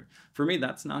together. For me,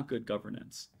 that's not good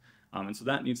governance. And so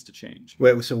that needs to change.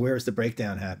 Wait, so where is the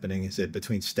breakdown happening? Is it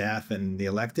between staff and the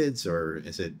electeds, or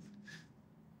is it?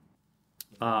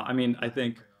 I mean, I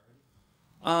think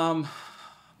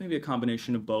maybe a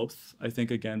combination of both. I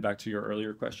think, again, back to your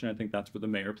earlier question, I think that's where the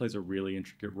mayor plays a really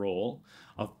intricate role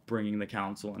of bringing the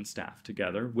council and staff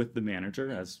together with the manager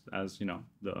as you know,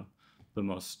 the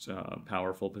most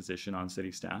powerful position on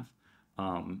city staff.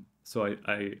 So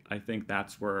I think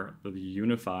that's where the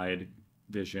unified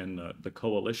vision, the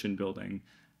coalition building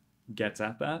gets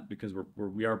at that, because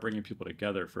we are bringing people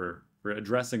together for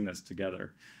addressing this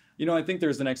together. You know, I think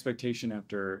there's an expectation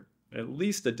after at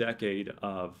least a decade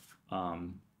of,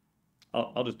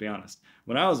 I'll just be honest.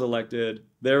 When I was elected,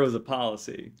 there was a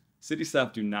policy. City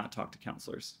staff do not talk to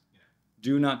councilors.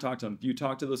 Do not talk to them. If you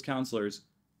talk to those councilors,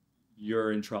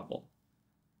 you're in trouble.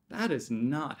 That is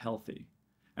not healthy.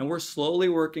 And we're slowly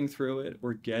working through it.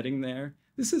 We're getting there.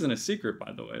 This isn't a secret,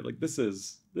 by the way. Like this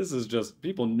is just,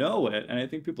 people know it. And I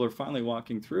think people are finally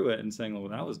walking through it and saying, well,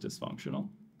 that was dysfunctional.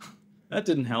 That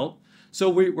didn't help. So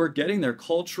we're getting there.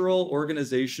 Cultural,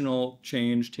 organizational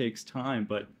change takes time.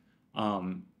 But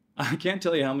I can't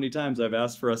tell you how many times I've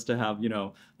asked for us to have, you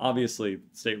know, obviously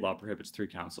state law prohibits 3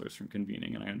 counselors from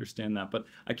convening, and I understand that. But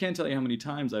I can't tell you how many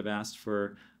times I've asked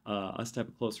for us to have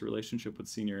a closer relationship with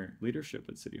senior leadership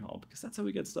at City Hall, because that's how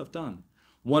we get stuff done.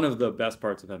 One of the best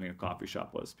parts of having a coffee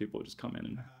shop was people would just come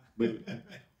in and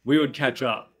we would catch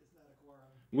up.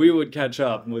 We would catch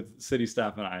up with city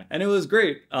staff and I, and it was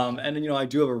great. And you know, I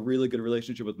do have a really good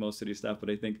relationship with most city staff, but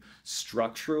I think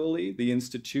structurally the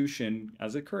institution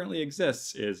as it currently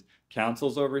exists is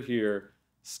council's over here,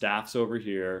 staff's over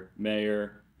here,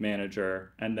 mayor,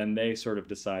 manager, and then they sort of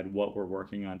decide what we're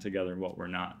working on together and what we're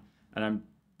not. And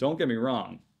don't get me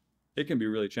wrong, it can be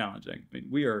really challenging. I mean,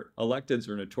 electeds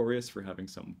are notorious for having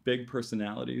some big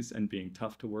personalities and being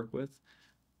tough to work with.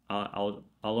 I'll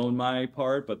own my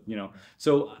part, but you know,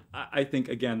 so I think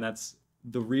again, that's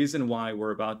the reason why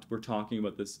we're talking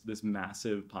about this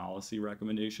massive policy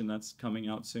recommendation that's coming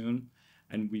out soon,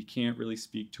 and we can't really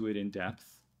speak to it in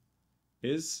depth,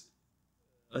 is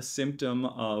a symptom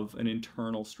of an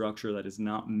internal structure that is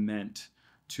not meant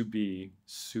to be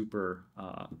super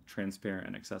transparent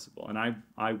and accessible. And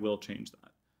I will change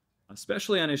that,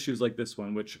 especially on issues like this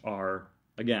one, which are,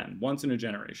 again, once in a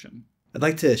generation. I'd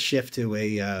like to shift to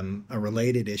a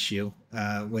related issue,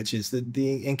 which is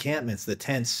the encampments, the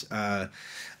tents. I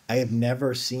have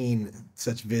never seen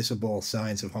such visible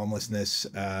signs of homelessness.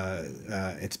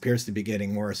 It appears to be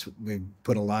getting worse. We've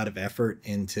put a lot of effort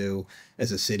into,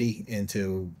 as a city,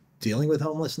 into dealing with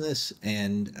homelessness,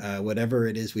 and whatever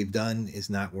it is we've done is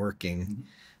not working.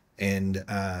 And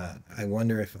I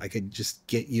wonder if I could just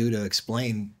get you to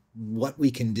explain what we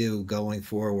can do going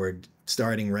forward,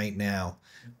 starting right now,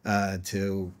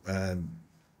 to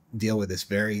deal with this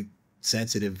very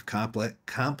sensitive,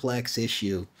 complex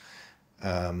issue,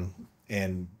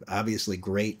 and obviously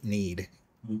great need.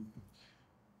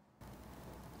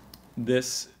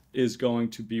 This is going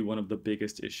to be one of the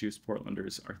biggest issues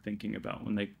Portlanders are thinking about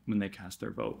when they cast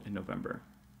their vote in November.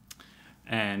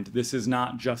 And this is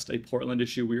not just a Portland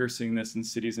issue. We are seeing this in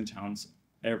cities and towns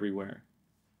everywhere.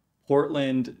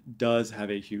 Portland does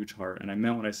have a huge heart, and I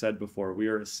meant what I said before. We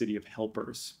are a city of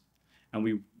helpers,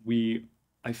 and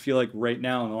I feel like right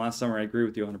now, in the last summer, I agree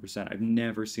with you 100%. I've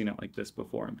never seen it like this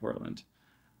before in Portland.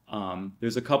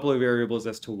 There's a couple of variables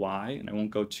as to why, and I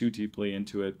won't go too deeply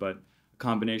into it, but a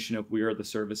combination of we are the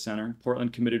service center.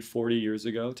 Portland committed 40 years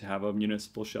ago to have a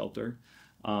municipal shelter.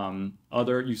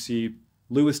 You see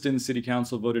Lewiston City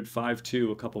Council voted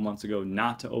 5-2 a couple months ago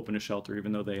not to open a shelter,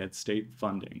 even though they had state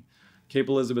funding. Cape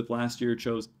Elizabeth last year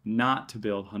chose not to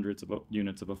build hundreds of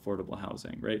units of affordable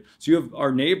housing, right? So you have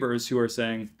our neighbors who are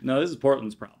saying, no, this is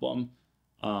Portland's problem.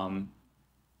 And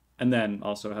then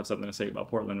also have something to say about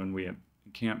Portland when we have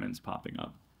encampments popping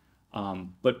up.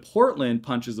 But Portland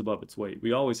punches above its weight.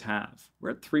 We always have.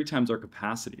 We're at 3 times our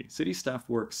capacity. City staff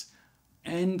works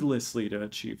endlessly to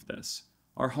achieve this.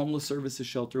 Our homeless services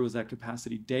shelter was at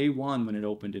capacity day 1 when it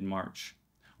opened in March.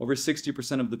 Over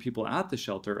 60% of the people at the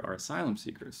shelter are asylum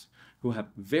seekers who have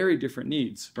very different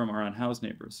needs from our unhoused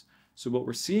neighbors. So what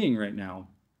we're seeing right now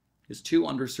is 2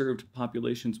 underserved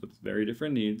populations with very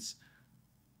different needs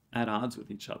at odds with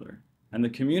each other. And the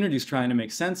community's trying to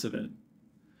make sense of it.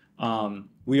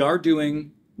 We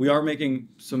are making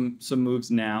some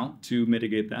moves now to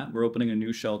mitigate that. We're opening a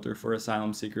new shelter for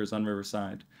asylum seekers on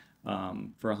Riverside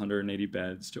for 180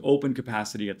 beds to open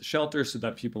capacity at the shelter so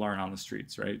that people aren't on the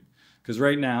streets, right? Because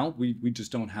right now we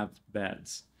just don't have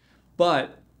beds.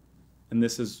 But, and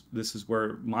this is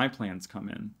where my plans come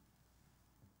in,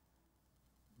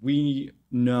 we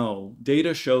know,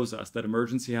 data shows us that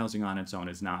emergency housing on its own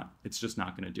it's just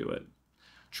not going to do it.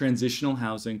 Transitional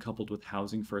housing coupled with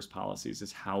housing first policies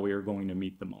is how we are going to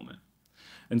meet the moment.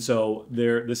 And so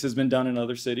this has been done in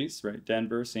other cities, right?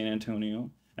 Denver, San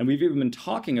Antonio, and we've even been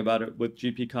talking about it with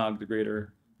GPCOG, the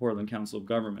Greater Portland Council of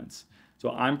Governments.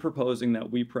 So I'm proposing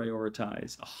that we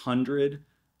prioritize 100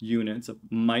 units of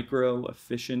micro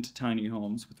efficient tiny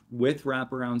homes with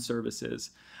wraparound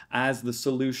services as the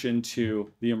solution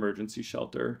to the emergency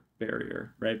shelter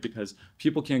barrier, right? Because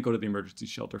people can't go to the emergency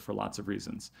shelter for lots of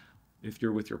reasons. If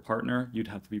you're with your partner, you'd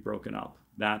have to be broken up.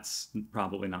 That's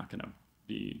probably not going to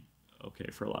be okay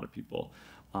for a lot of people.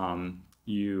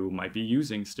 You might be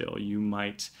using still. You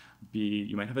might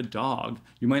have a dog.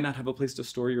 You might not have a place to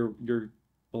store your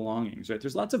belongings, right?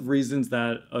 There's lots of reasons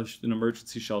that an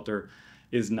emergency shelter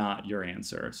is not your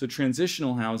answer. So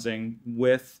transitional housing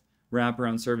with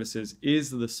wraparound services is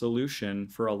the solution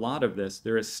for a lot of this.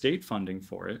 There is state funding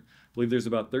for it. I believe there's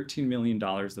about $13 million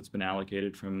that's been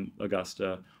allocated from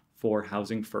Augusta for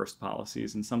housing first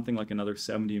policies and something like another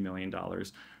 $70 million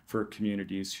for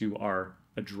communities who are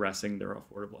addressing their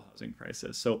affordable housing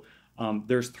crisis. So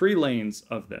there's 3 lanes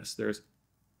of this. There's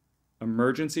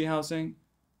emergency housing,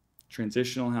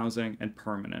 transitional housing, and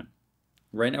permanent.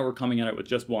 Right now we're coming at it with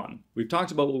just one. We've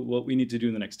talked about what we need to do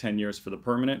in the next 10 years for the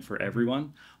permanent for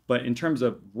everyone, but in terms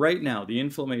of right now, the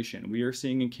inflammation, we are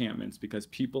seeing encampments because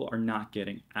people are not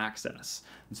getting access.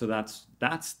 And so that's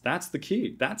the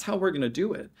key. That's how we're gonna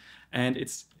do it. And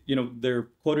it's, they're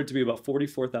quoted to be about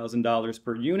 $44,000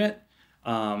 per unit.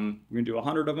 We're gonna do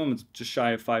 100 of them. It's just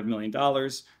shy of $5 million.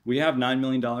 We have $9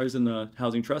 million in the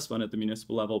Housing Trust Fund at the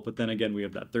municipal level, but then again, we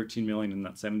have that $13 million and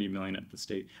that $70 million at the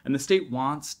state. And the state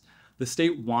wants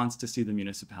to see the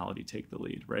municipality take the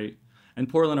lead, right? And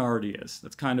Portland already is.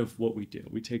 That's kind of what we do.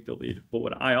 We take the lead. But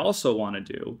what I also want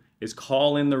to do is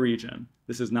call in the region.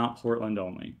 This is not Portland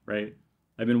only, right?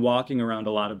 I've been walking around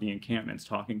a lot of the encampments,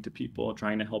 talking to people,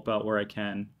 trying to help out where I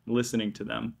can, listening to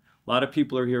them. A lot of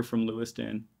people are here from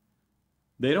Lewiston.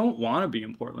 They don't want to be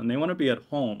in Portland. They want to be at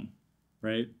home,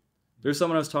 right? There's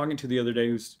someone I was talking to the other day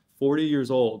who's 40 years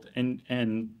old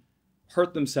and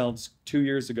hurt themselves 2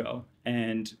 years ago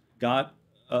and got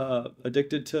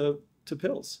addicted to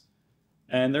pills,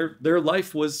 and their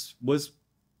life was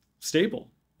stable,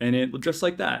 and it just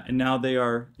like that. And now they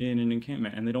are in an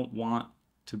encampment, and they don't want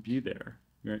to be there.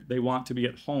 Right? They want to be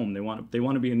at home. They want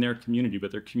to be in their community,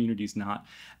 but their community's not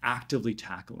actively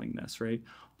tackling this. Right?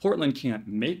 Portland can't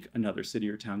make another city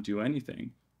or town do anything,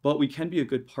 but we can be a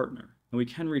good partner, and we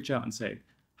can reach out and say,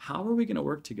 how are we going to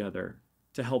work together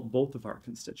to help both of our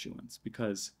constituents?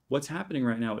 Because what's happening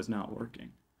right now is not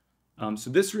working.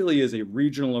 So this really is a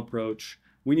regional approach.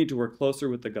 We need to work closer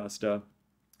with Augusta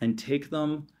and take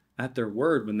them at their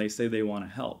word when they say they want to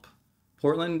help.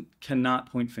 Portland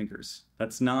cannot point fingers. That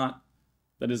is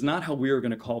not how we are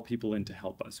going to call people in to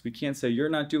help us. We can't say, you're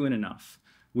not doing enough.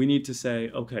 We need to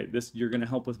say, okay, you're going to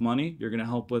help with money. You're going to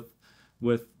help with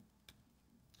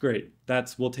great.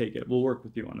 We'll take it. We'll work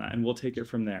with you on that, and we'll take it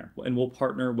from there. And we'll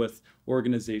partner with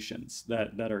organizations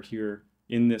that are here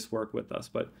in this work with us.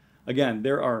 But again,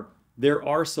 there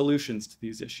are solutions to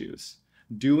these issues.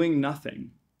 Doing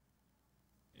nothing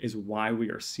is why we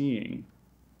are seeing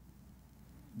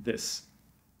this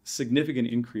significant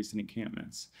increase in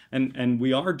encampments. And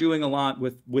we are doing a lot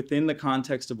within the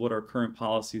context of what our current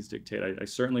policies dictate. I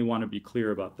certainly want to be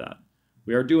clear about that.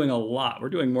 We are doing a lot. We're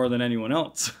doing more than anyone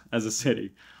else as a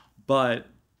city, but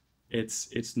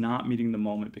it's not meeting the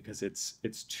moment because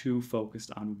it's too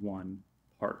focused on one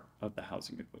part of the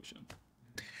housing equation.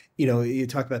 You know, you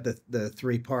talked about the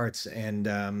three parts, and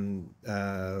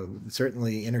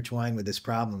certainly intertwined with this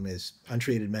problem is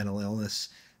untreated mental illness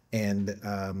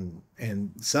and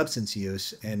substance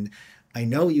use. And I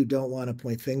know you don't want to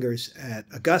point fingers at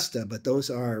Augusta, but those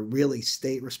are really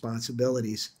state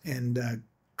responsibilities, and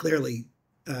clearly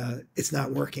it's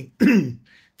not working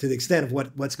to the extent of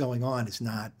what's going on. It's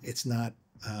not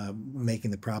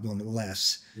making the problem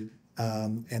less.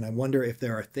 And I wonder if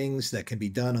there are things that can be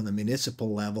done on the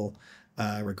municipal level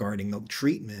regarding the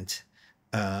treatment.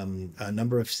 A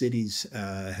number of cities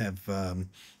have,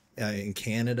 in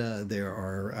Canada, there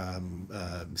are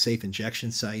safe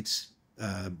injection sites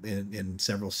in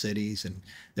several cities, and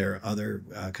there are other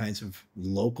kinds of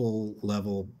local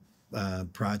level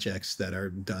projects that are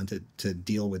done to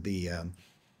deal with the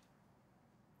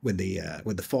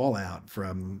fallout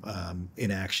from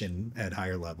inaction at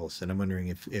higher levels. And I'm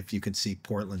wondering if you can see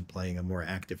Portland playing a more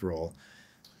active role.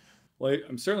 Well,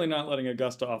 I'm certainly not letting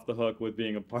Augusta off the hook with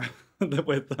being a part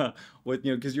with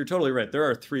because you're totally right. There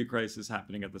are three crises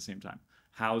happening at the same time: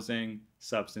 housing,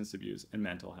 substance abuse, and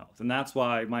mental health. And that's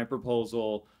why my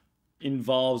proposal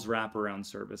involves wraparound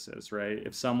services, right?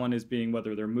 If someone is being,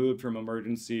 whether they're moved from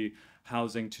emergency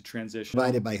housing to transitional,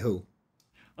 Provided by who?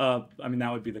 I mean,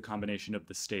 that would be the combination of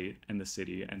the state and the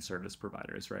city and service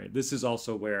providers, right? This is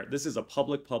also where this is a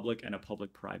public-public and a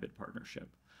public-private partnership,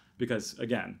 because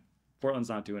again, Portland's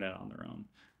not doing it on their own.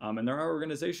 And there are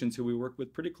organizations who we work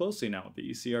with pretty closely now at the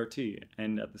ECRT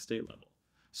and at the state level.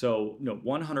 So,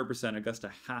 100% Augusta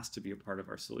has to be a part of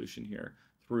our solution here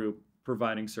through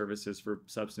providing services for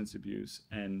substance abuse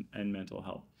and mental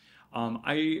health.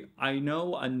 I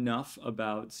know enough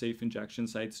about safe injection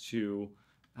sites to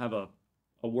have a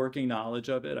working knowledge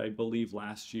of it. I believe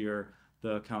last year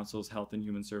the Council's Health and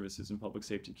Human Services and Public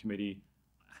Safety Committee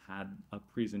had a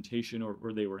presentation,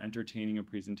 or they were entertaining a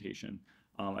presentation.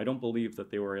 I don't believe that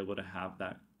they were able to have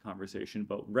that conversation,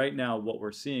 but right now what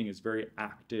we're seeing is very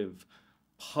active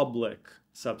public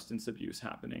substance abuse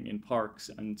happening in parks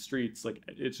and streets. Like,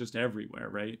 it's just everywhere,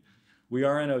 right? We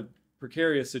are in a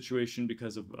precarious situation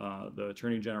because of the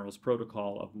Attorney General's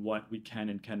protocol of what we can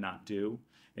and cannot do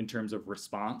in terms of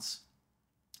response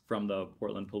from the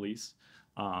Portland police.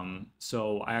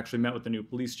 So I actually met with the new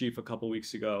police chief a couple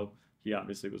weeks ago. He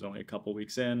obviously was only a couple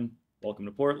weeks in. Welcome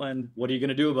to Portland. What are you going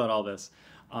to do about all this?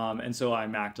 And so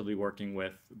I'm actively working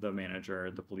with the manager,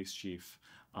 the police chief,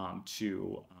 I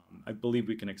believe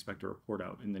we can expect a report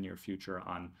out in the near future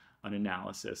on an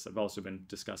analysis. I've also been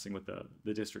discussing with the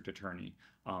district attorney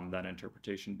that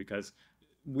interpretation, because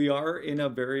we are in a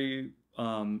very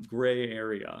gray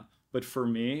area. But for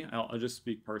me, I'll just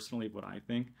speak personally of what I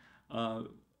think.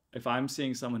 If I'm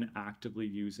seeing someone actively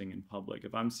using in public,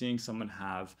 if I'm seeing someone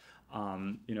have,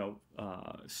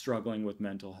 struggling with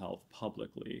mental health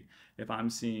publicly, if I'm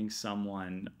seeing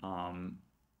someone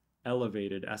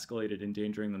elevated, escalated,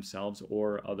 endangering themselves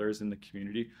or others in the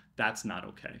community, that's not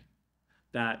okay.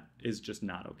 That is just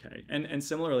not okay. And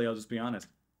similarly, I'll just be honest,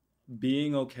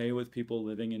 being okay with people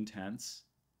living in tents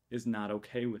is not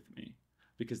okay with me,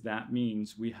 because that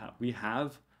means we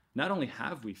have not only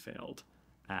have we failed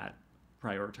at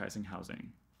prioritizing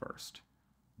housing first,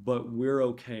 but we're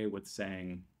okay with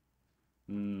saying,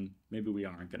 maybe we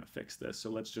aren't going to fix this,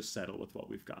 so let's just settle with what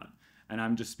we've got. And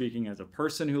I'm just speaking as a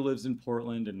person who lives in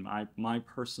Portland and my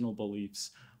personal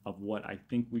beliefs of what I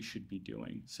think we should be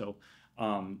doing. So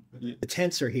the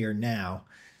tents are here now.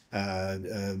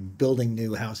 Building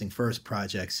new housing first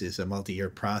projects is a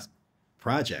multi-year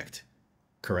project,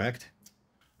 correct?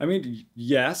 I mean,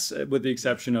 yes, with the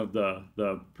exception of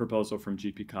the proposal from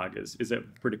GPCOG is a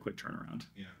pretty quick turnaround.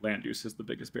 Yeah. Land use is the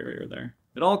biggest barrier there.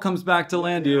 It all comes back to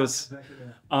land use.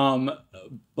 So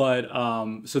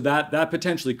that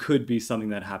potentially could be something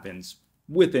that happens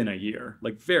within a year,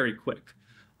 like very quick.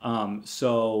 You're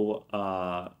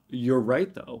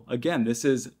right, though. Again, this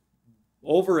is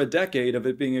over a decade of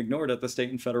it being ignored at the state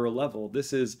and federal level.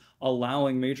 This is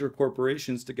allowing major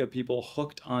corporations to get people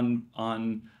hooked on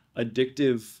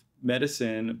addictive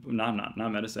medicine, not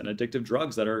medicine, addictive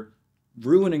drugs that are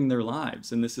ruining their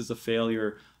lives. And this is a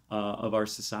failure of our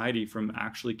society from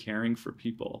actually caring for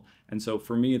people. And so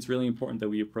for me, it's really important that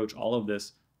we approach all of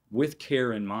this with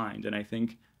care in mind. And I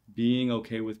think being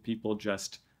okay with people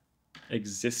just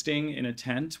existing in a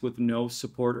tent with no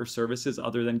support or services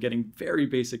other than getting very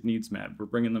basic needs met. We're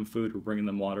bringing them food, we're bringing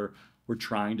them water, we're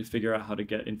trying to figure out how to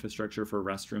get infrastructure for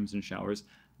restrooms and showers.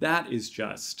 That's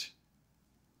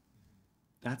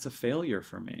a failure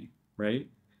for me, right?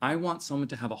 I want someone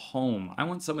to have a home. I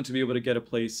want someone to be able to get a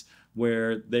place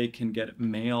where they can get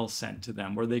mail sent to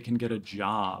them, where they can get a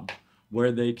job,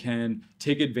 where they can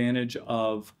take advantage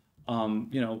of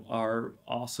our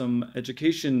awesome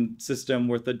education system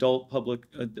with adult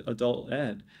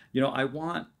ed. I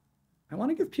want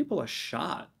to give people a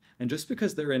shot. And just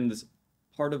because they're in this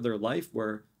part of their life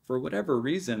where, for whatever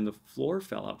reason, the floor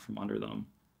fell out from under them,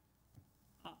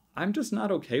 I'm just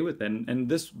not okay with it. And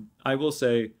this, I will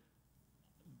say,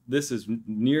 this is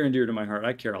near and dear to my heart.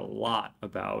 I care a lot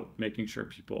about making sure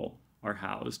people are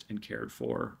housed and cared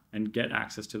for and get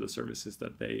access to the services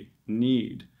that they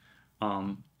need.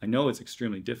 I know it's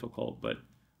extremely difficult, but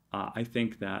I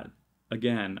think that,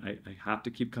 again, I have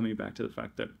to keep coming back to the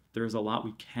fact that there's a lot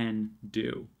we can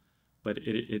do, but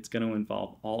it's going to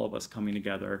involve all of us coming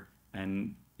together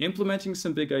and implementing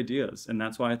some big ideas. And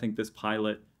that's why I think this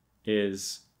pilot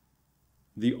is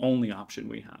the only option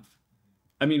we have.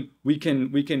 I mean, we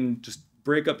can just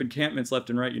break up encampments left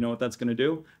and right. You know what that's going to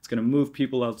do? It's going to move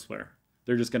people elsewhere.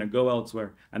 They're just going to go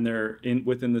elsewhere, and they're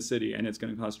within the city, and it's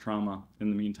going to cause trauma in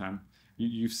the meantime.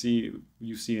 You see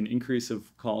an increase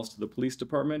of calls to the police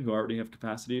department who already have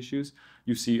capacity issues.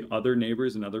 You see other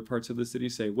neighbors in other parts of the city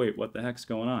say, wait, what the heck's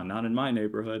going on? Not in my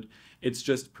neighborhood. It's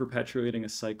just perpetuating a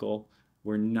cycle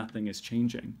where nothing is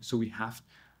changing. So we have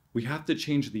to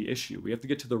change the issue. We have to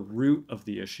get to the root of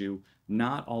the issue,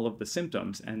 not all of the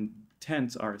symptoms. And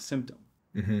tents are a symptom.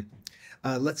 Mm-hmm.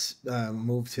 Let's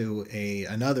move to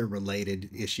another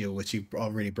related issue, which you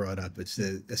already brought up. It's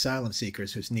the asylum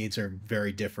seekers whose needs are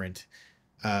very different.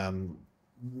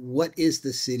 What is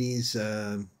the city's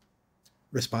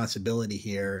responsibility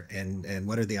here, and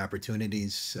what are the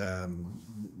opportunities?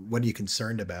 What are you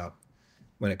concerned about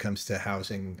when it comes to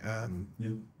housing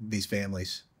these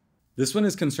families? This one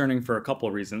is concerning for a couple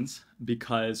of reasons,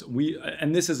 because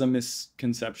and this is a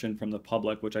misconception from the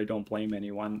public, which I don't blame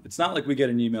anyone. It's not like we get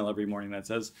an email every morning that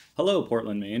says, hello,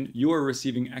 Portland, Maine, you are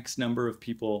receiving X number of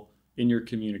people in your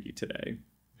community today.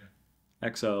 Yeah.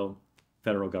 XO,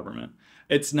 federal government.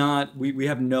 It's not, we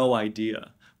have no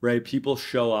idea, right? People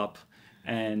show up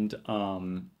and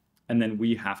then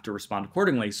we have to respond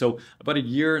accordingly. So about a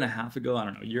year and a half ago, I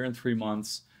don't know, a year and 3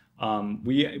 months,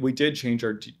 we did change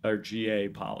our GA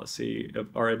policy,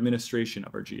 our administration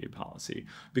of our GA policy,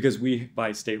 because we,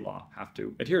 by state law, have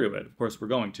to adhere to it. Of course, we're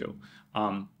going to.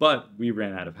 But we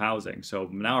ran out of housing. So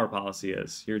now our policy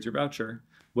is, here's your voucher,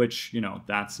 which,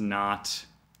 that's not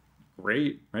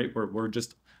great, right?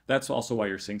 That's also why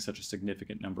you're seeing such a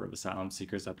significant number of asylum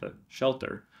seekers at the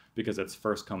shelter, because it's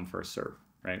first come, first serve,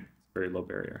 right? Very low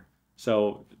barrier.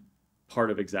 So part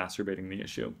of exacerbating the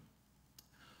issue.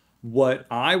 What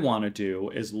I want to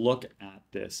do is look at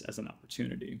this as an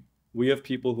opportunity. We have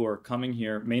people who are coming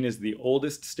here. Maine is the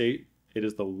oldest state. It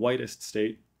is the whitest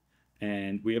state,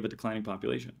 and we have a declining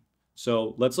population.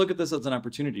 So let's look at this as an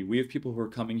opportunity. We have people who are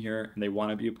coming here and they want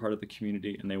to be a part of the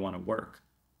community and they want to work.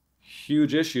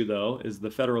 Huge issue, though, is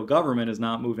the federal government is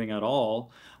not moving at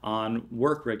all on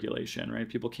work regulation, right?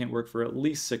 People can't work for at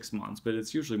least 6 months, but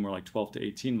it's usually more like 12 to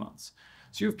 18 months.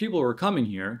 So you have people who are coming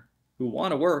here who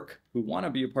want to work, who want to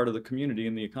be a part of the community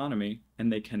and the economy,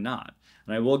 and they cannot.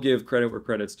 And I will give credit where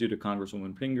credit's due to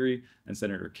Congresswoman Pingree and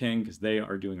Senator King, because they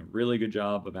are doing a really good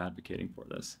job of advocating for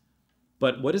this.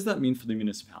 But what does that mean for the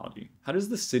municipality? How does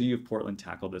the city of Portland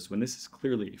tackle this when this is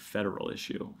clearly a federal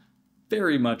issue?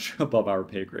 Very much above our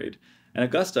pay grade. And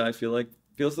Augusta, I feel like,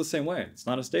 feels the same way. It's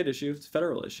not a state issue, it's a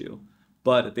federal issue.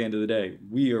 But at the end of the day,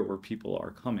 we are where people are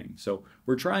coming. So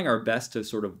we're trying our best to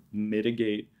sort of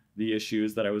mitigate the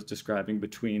issues that I was describing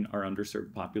between our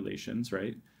underserved populations,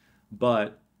 right?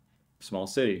 But small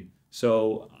city.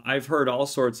 So I've heard all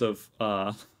sorts of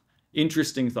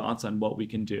interesting thoughts on what we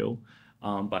can do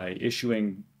by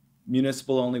issuing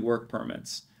municipal-only work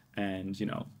permits and,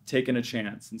 taking a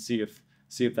chance and see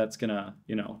if that's gonna,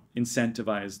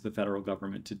 incentivize the federal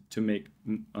government to make,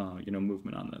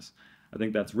 movement on this. I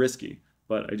think that's risky,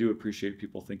 but I do appreciate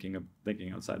people thinking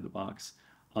outside the box.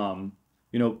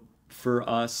 For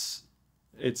us,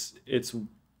 it's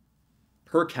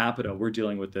per capita, we're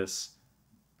dealing with this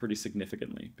pretty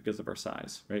significantly because of our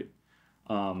size, right?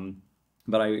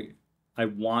 But I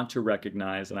want to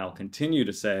recognize, and I'll continue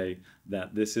to say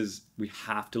that we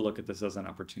have to look at this as an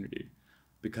opportunity,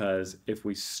 because if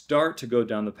we start to go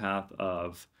down the path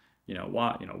of,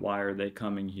 why are they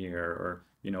coming here, or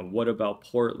what about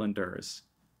Portlanders,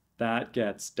 that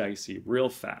gets dicey real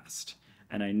fast.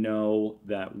 And I know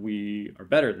that we are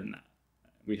better than that.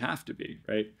 We have to be,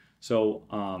 right? So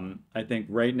I think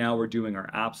right now we're doing our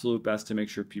absolute best to make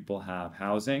sure people have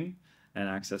housing and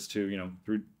access to,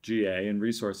 through GA and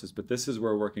resources. But this is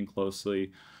where we're working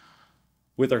closely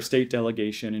with our state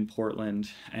delegation in Portland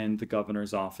and the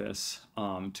governor's office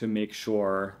to make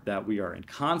sure that we are in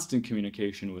constant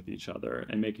communication with each other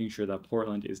and making sure that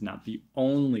Portland is not the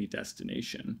only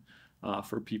destination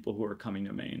for people who are coming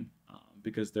to Maine.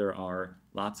 Because there are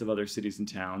lots of other cities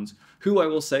and towns who I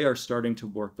will say are starting to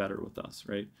work better with us,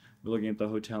 right? We're looking at the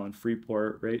hotel in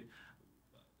Freeport, right?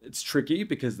 It's tricky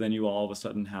because then you all of a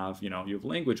sudden have, you have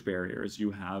language barriers, you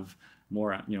have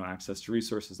more, access to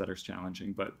resources that are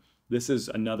challenging. But this is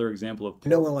another example of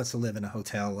No one wants to live in a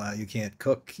hotel. You can't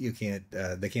cook. You can't.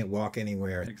 They can't walk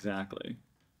anywhere. exactly,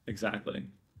 exactly.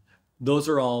 Those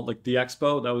are all like the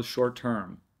expo, that was short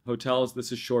term. Hotels,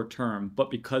 this is short term. But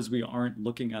because we aren't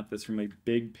looking at this from a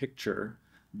big picture,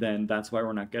 then that's why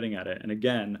we're not getting at it. And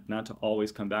again, not to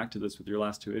always come back to this with your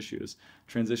last two issues,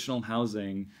 transitional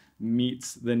housing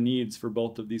meets the needs for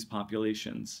both of these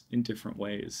populations in different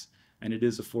ways. And it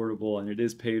is affordable and it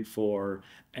is paid for.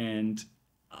 And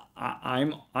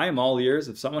I'm all ears.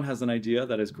 If someone has an idea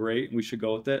that is great and we should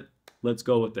go with it, let's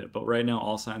go with it. But right now,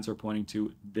 all signs are pointing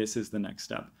to this is the next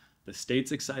step. The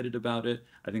state's excited about it.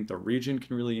 I think the region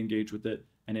can really engage with it,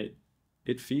 and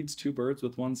it feeds two birds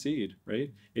with one seed,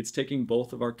 right? It's taking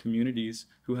both of our communities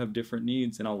who have different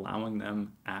needs and allowing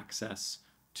them access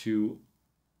to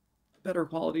a better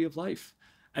quality of life.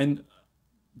 And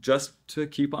just to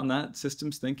keep on that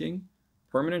systems thinking,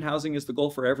 permanent housing is the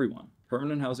goal for everyone.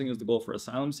 Permanent housing is the goal for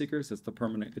asylum seekers. It's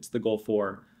the goal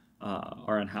for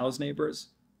our unhoused neighbors.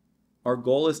 Our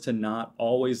goal is to not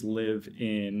always live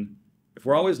in, if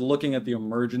we're always looking at the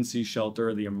emergency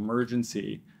shelter, the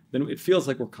emergency, then it feels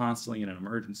like we're constantly in an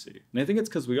emergency. And I think it's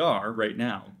because we are right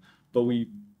now, but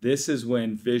this is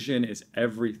when vision is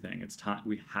everything. It's time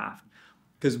we have,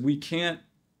 because we can't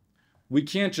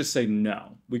just say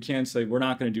no. We can't say we're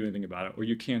not going to do anything about it, or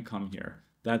you can't come here.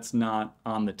 That's not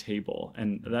on the table.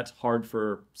 And that's hard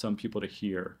for some people to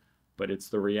hear, but it's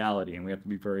the reality. And we have to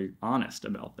be very honest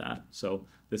about that. So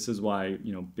this is why,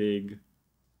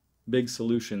 big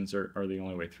solutions are the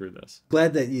only way through this.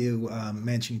 Glad that you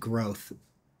mentioned growth,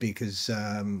 because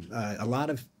a lot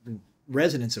of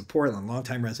residents of Portland,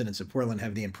 longtime residents of Portland,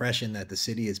 have the impression that the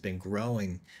city has been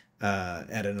growing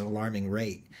at an alarming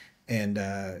rate, and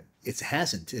it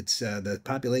hasn't. It's the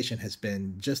population has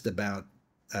been just about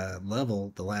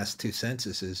level the last two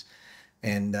censuses,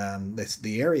 and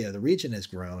the region has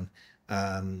grown.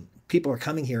 People are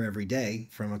coming here every day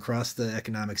from across the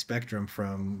economic spectrum,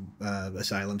 from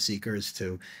asylum seekers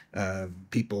to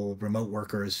people, remote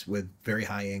workers with very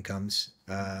high incomes,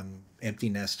 empty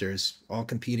nesters, all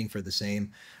competing for the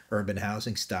same urban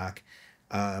housing stock.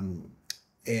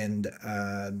 And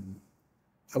I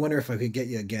wonder if I could get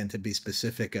you again to be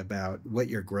specific about what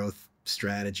your growth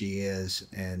strategy is,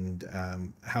 and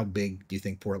how big do you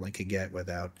think Portland could get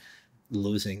without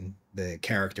losing the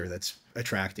character that's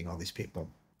attracting all these people?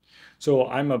 So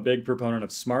I'm a big proponent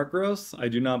of smart growth. I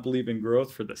do not believe in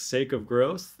growth for the sake of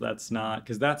growth. That's not,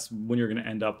 because that's when you're going to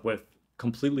end up with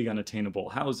completely unattainable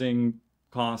housing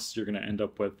costs. You're going to end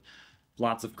up with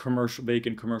lots of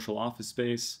vacant commercial office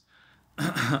space.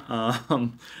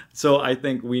 So I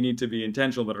think we need to be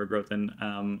intentional about our growth. And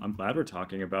I'm glad we're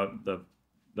talking about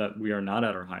that we are not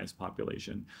at our highest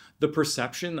population. The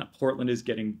perception that Portland is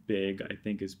getting big, I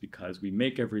think, is because we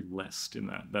make every list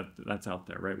in that's out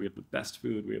there, right? We have the best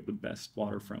food, we have the best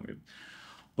waterfront,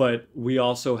 but we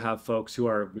also have folks who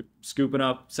are scooping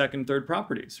up second, third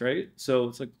properties, right? So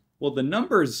it's like, well, the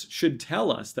numbers should tell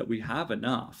us that we have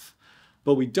enough,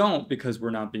 but we don't, because we're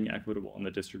not being equitable in the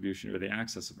distribution or the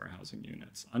access of our housing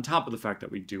units. On top of the fact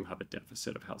that we do have a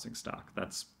deficit of housing stock.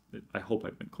 I hope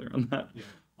I've been clear on that.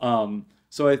 Yeah.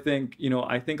 So I think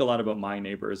a lot about my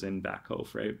neighbors in Back Cove,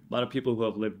 right? A lot of people who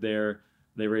have lived there,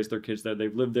 they raised their kids there,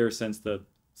 they've lived there since the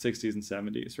 60s and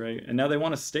 70s, right? And now they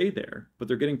want to stay there, but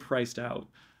they're getting priced out.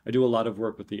 I do a lot of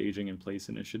work with the Aging in Place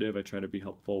initiative. I try to be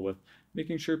helpful with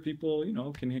making sure people,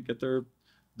 can get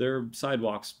their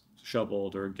sidewalks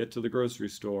shoveled or get to the grocery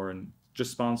store, and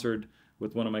just sponsored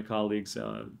with one of my colleagues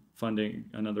funding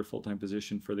another full-time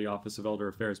position for the Office of Elder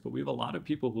Affairs. But we have a lot of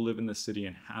people who live in this city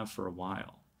and have for a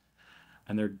while,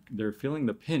 and they're feeling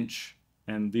the pinch.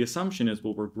 And the assumption is,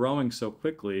 well, we're growing so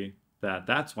quickly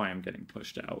that's why I'm getting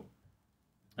pushed out.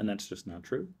 And that's just not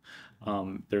true.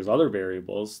 There's other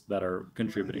variables that are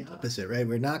contributing to opposite, right?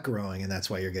 We're not growing, and that's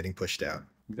why you're getting pushed out.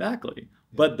 Exactly.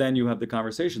 But then you have the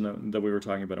conversation that we were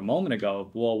talking about a moment ago.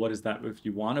 Well, what is that? If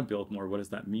you want to build more, what does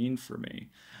that mean for me?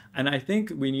 And I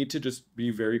think we need to just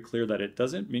be very clear that it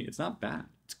doesn't mean, it's not bad.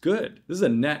 It's good. This is a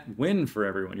net win for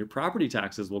everyone. Your property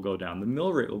taxes will go down. The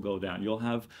mill rate will go down. You'll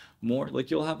have a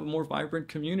more vibrant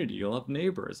community. You'll have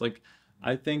neighbors. Like,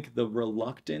 I think the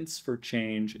reluctance for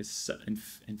change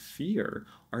and fear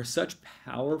are such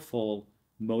powerful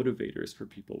motivators for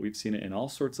people. We've seen it in all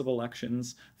sorts of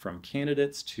elections, from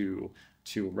candidates to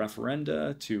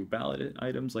referenda to ballot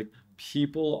items. Like,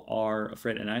 people are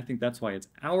afraid, and I think that's why it's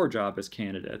our job as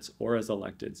candidates or as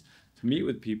electeds to meet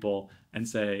with people and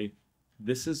say,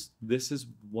 this is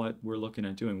what we're looking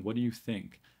at doing. What do you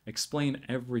think? Explain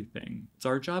everything. It's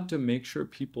our job to make sure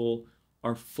people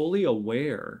are fully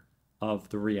aware of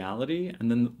the reality and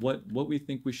then what we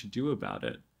think we should do about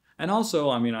it. And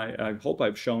also, I mean, I hope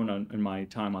I've shown in my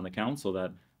time on the council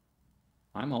that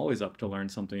I'm always up to learn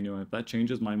something new. If that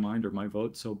changes my mind or my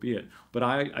vote, so be it. But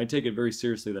I take it very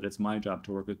seriously that it's my job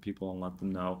to work with people and let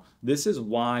them know this is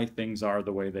why things are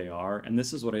the way they are, and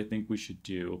this is what I think we should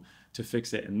do to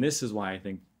fix it, and this is why I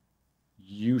think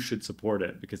you should support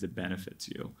it because it benefits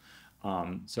you.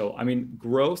 So, I mean,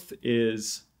 growth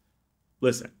is,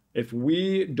 listen, if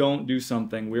we don't do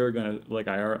something, we are going to, like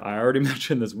I already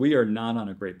mentioned this, we are not on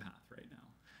a great path right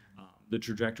now. The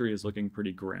trajectory is looking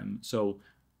pretty grim. So,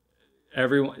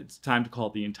 everyone, it's time to call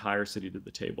the entire city to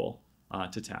the table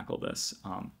to tackle this.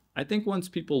 I think once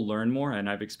people learn more, and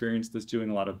I've experienced this doing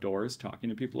a lot of doors, talking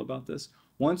to people about this,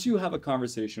 once you have a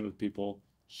conversation with people,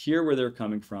 hear where they're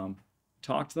coming from,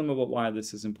 talk to them about why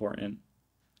this is important,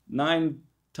 9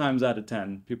 times out of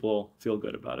 10, people feel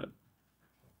good about it.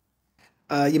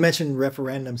 You mentioned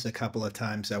referendums a couple of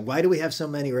times. Why do we have so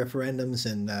many referendums,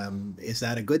 and is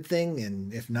that a good thing?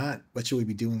 And if not, what should we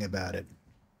be doing about it?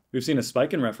 We've seen a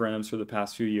spike in referendums for the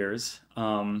past few years.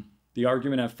 The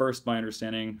argument at first, my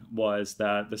understanding, was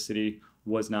that the city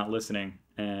was not listening,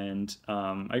 and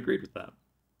I agreed with that.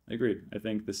 I agreed. I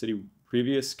think the city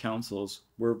previous councils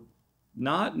were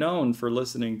not known for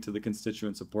listening to the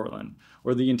constituents of Portland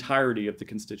or the entirety of the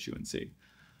constituency.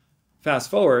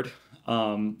 Fast forward,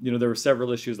 there were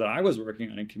several issues that I was working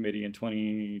on in committee in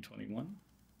 2021.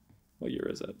 What year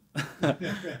is it?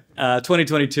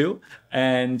 2022.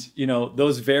 And,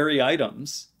 those very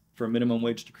items for minimum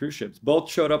wage to cruise ships both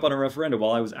showed up on a referendum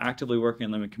while I was actively working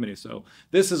on them in committee. So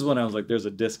this is when I was like, there's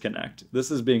a disconnect. This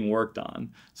is being worked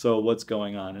on. So what's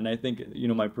going on? And I think,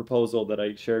 my proposal that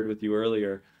I shared with you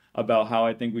earlier about how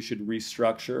I think we should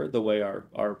restructure the way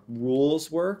our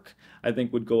rules work, I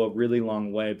think would go a really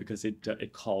long way, because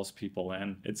it calls people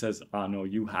in. It says, no,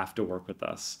 you have to work with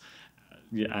us.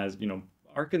 As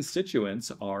our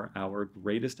constituents are our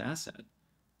greatest asset.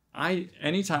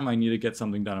 Anytime I need to get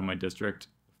something done in my district,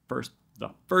 the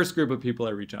first group of people I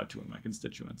reach out to are my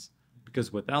constituents,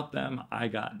 because without them, I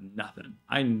got nothing.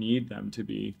 I need them to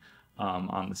be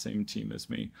on the same team as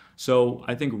me. So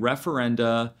I think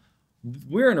referenda,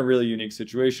 we're in a really unique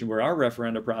situation where our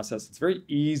referenda process, it's very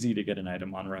easy to get an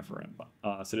item on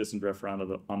citizens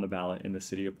referenda on the ballot in the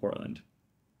city of Portland.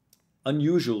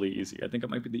 Unusually easy. I think it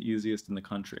might be the easiest in the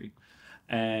country.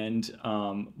 And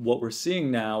what we're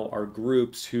seeing now are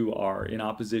groups who are in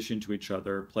opposition to each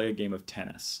other play a game of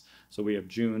tennis. So we have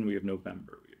June, we have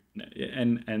November,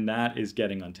 and that is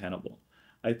getting untenable.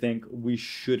 I think we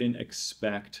shouldn't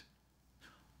expect,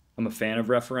 I'm a fan of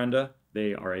referenda.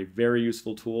 They are a very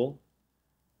useful tool.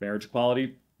 Marriage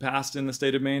equality passed in the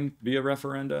state of Maine via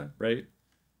referenda, right?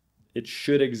 It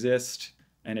should exist,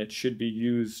 and it should be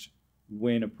used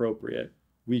when appropriate.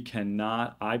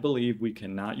 I believe we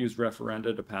cannot use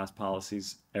referenda to pass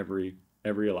policies every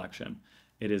election.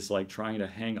 It is like trying to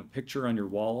hang a picture on your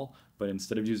wall, but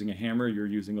instead of using a hammer, you're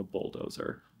using a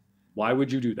bulldozer. Why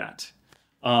would you do that?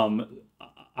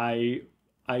 I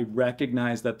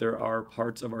recognize that there are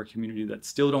parts of our community that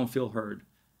still don't feel heard.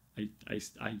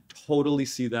 I totally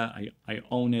see that. I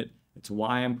own it. It's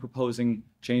why I'm proposing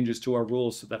changes to our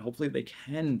rules so that hopefully they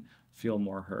can feel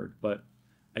more heard. But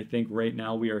I think right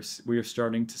now we are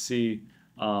starting to see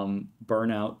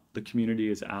burnout. The community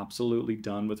is absolutely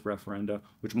done with referenda,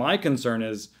 which my concern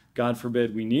is, God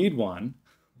forbid we need one.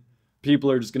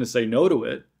 People are just going to say no to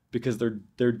it because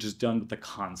they're just done with the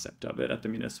concept of it at the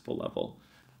municipal level.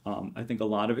 I think a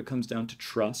lot of it comes down to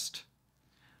trust.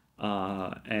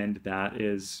 And that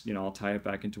is, I'll tie it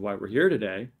back into why we're here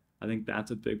today. I think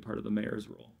that's a big part of the mayor's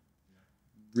role.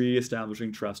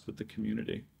 Reestablishing trust with the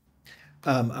community.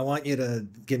 I want you to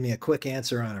give me a quick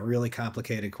answer on a really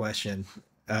complicated question.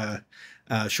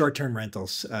 Short-term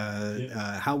rentals.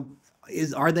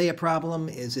 Are they a problem?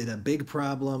 Is it a big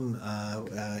problem?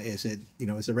 Is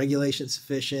the regulation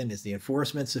sufficient? Is the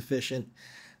enforcement sufficient?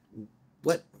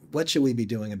 What should we be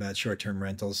doing about short-term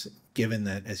rentals, given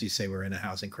that, as you say, we're in a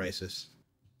housing crisis?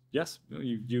 Yes,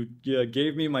 you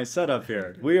gave me my setup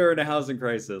here. We are in a housing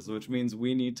crisis, which means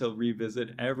we need to revisit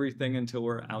everything until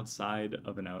we're outside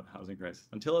of an out housing crisis,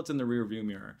 until it's in the rearview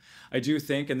mirror. I do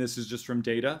think, and this is just from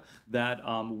data, that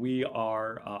we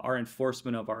are our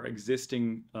enforcement of our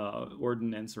existing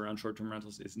ordinance around short-term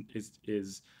rentals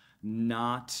is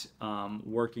not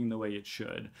working the way it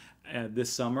should. This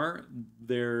summer,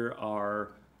 there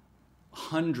are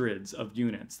hundreds of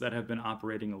units that have been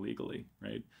operating illegally,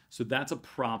 right? So that's a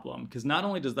problem because not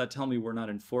only does that tell me we're not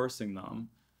enforcing them,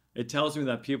 it tells me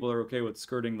that people are okay with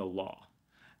skirting the law.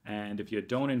 And if you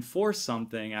don't enforce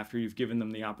something after you've given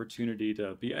them the opportunity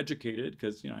to be educated,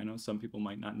 because I know some people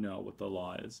might not know what the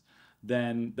law is,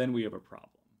 then we have a problem.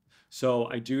 So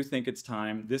I do think it's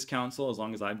time. This council, as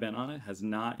long as I've been on it, has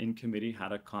not in committee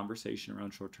had a conversation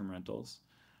around short-term rentals.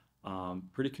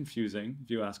 Pretty confusing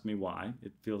if you ask me why.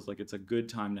 It feels like it's a good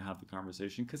time to have the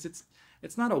conversation because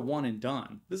it's not a one and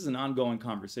done. This is an ongoing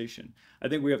conversation. I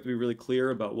think we have to be really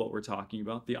clear about what we're talking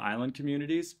about. The island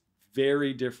communities,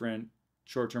 very different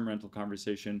short-term rental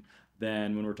conversation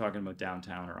than when we're talking about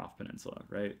downtown or off peninsula,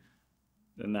 right?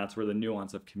 And that's where the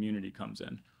nuance of community comes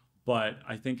in. But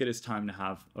I think it is time to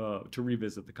have to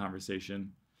revisit the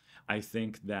conversation. I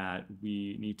think that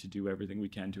we need to do everything we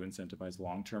can to incentivize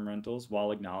long-term rentals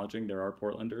while acknowledging there are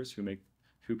Portlanders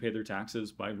who pay their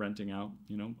taxes by renting out,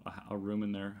 a room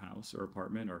in their house or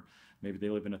apartment, or maybe they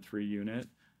live in a 3-unit.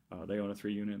 They own a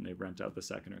 3-unit and they rent out the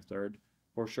second or third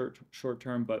for short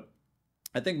term. But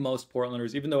I think most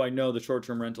Portlanders, even though I know the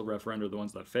short-term rental referenda are the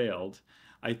ones that failed,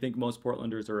 I think most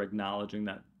Portlanders are acknowledging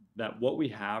that what we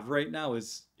have right now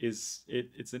it's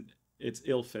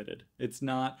ill-fitted. It's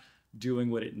not doing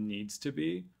what it needs to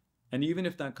be. And even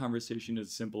if that conversation is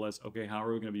as simple as, okay, how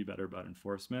are we going to be better about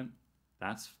enforcement?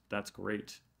 That's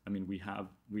great. I mean, we have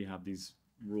these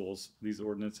rules, these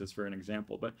ordinances for an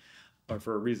example, or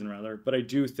for a reason rather. But I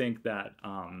do think that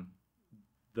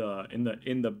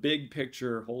in the big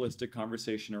picture, holistic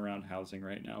conversation around housing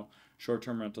right now,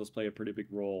 short-term rentals play a pretty big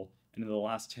role. And in the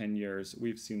last 10 years,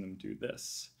 we've seen them do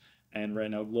this. And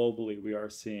right now, globally, we are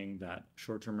seeing that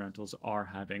short-term rentals are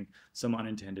having some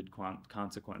unintended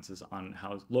consequences on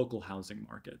local housing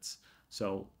markets.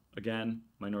 So again,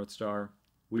 my North Star,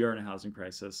 we are in a housing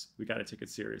crisis. We got to take it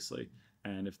seriously.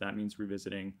 And if that means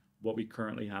revisiting what we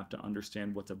currently have to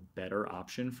understand what's a better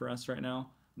option for us right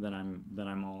now, then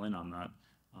I'm all in on that.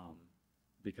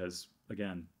 Because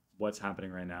again, what's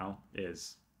happening right now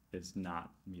is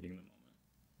not meeting the moment.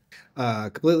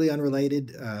 Completely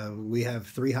unrelated. We have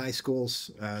 3 high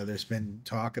schools. There's been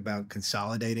talk about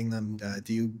consolidating them.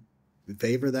 Do you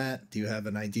favor that? Do you have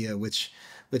an idea which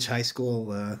high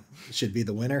school should be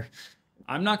the winner?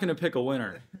 I'm not going to pick a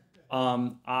winner.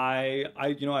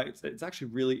 It's actually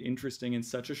really interesting. In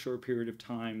such a short period of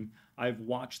time, I've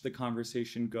watched the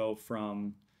conversation go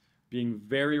from being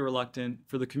very reluctant,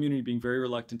 for the community being very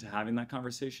reluctant to having that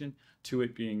conversation, to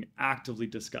it being actively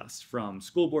discussed, from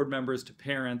school board members to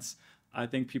parents. I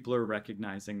think people are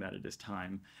recognizing that it is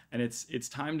time, and it's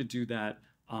time to do that.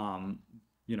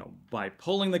 By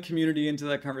pulling the community into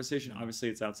that conversation. Obviously,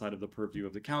 it's outside of the purview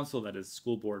of the council. That is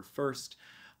school board first.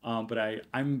 But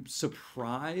I'm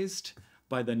surprised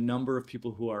by the number of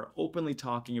people who are openly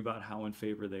talking about how in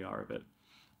favor they are of it.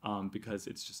 Because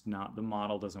it's just not, the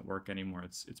model doesn't work anymore.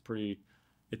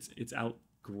 It's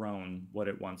outgrown what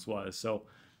it once was. So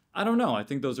I don't know. I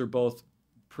think those are both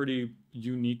pretty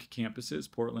unique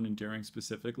campuses, Portland and Deering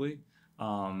specifically.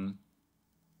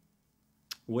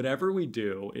 Whatever we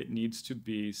do, it needs to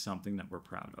be something that we're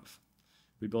proud of.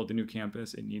 We build a new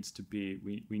campus, it needs to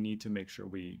be, we need to make sure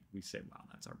we say, wow,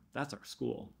 that's our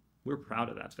school. We're proud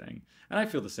of that thing. And I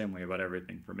feel the same way about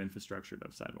everything from infrastructure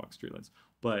to sidewalks, streetlights.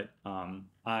 But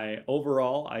I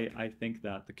think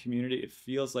that the community, it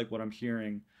feels like what I'm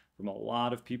hearing from a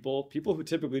lot of people who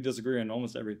typically disagree on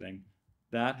almost everything,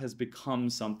 that has become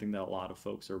something that a lot of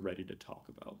folks are ready to talk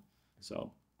about.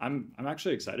 So I'm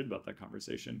actually excited about that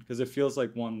conversation because it feels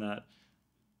like one that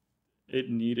it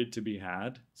needed to be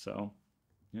had. So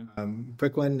yeah.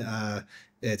 Quick one.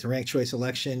 It's a ranked choice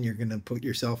election. You're going to put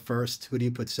yourself first. Who do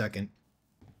you put second?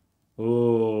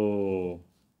 Oh,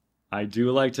 I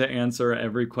do like to answer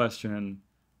every question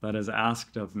that is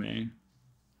asked of me,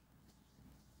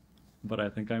 but I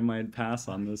think I might pass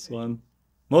on this one.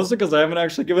 Mostly because I haven't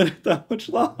actually given it that much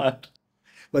thought.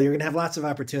 Well, you're going to have lots of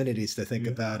opportunities to think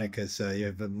about it because you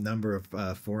have a number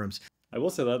of forums. I will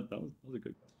say that was a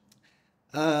good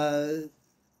question.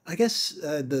 I guess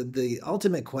the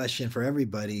ultimate question for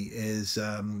everybody is,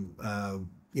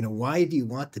 why do you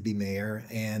want to be mayor,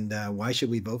 and why should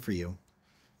we vote for you?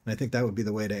 I think that would be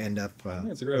the way to end up Yeah,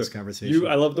 it's a this great. I conversation.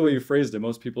 love the way you phrased it.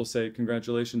 Most people say,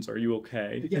 "Congratulations, are you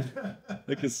okay?" Yeah.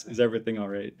 Like, is everything all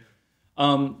right?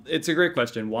 It's a great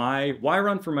question. Why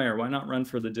run for mayor? Why not run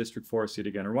for the District 4 seat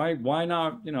again? Or why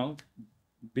not,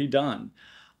 be done?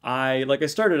 Like I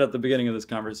started at the beginning of this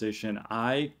conversation,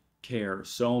 I care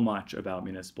so much about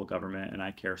municipal government and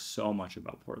I care so much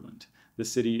about Portland. The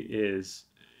city is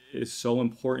so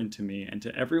important to me and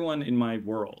to everyone in my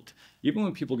world. Even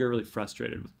when people get really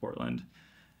frustrated with Portland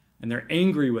and they're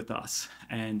angry with us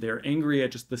and they're angry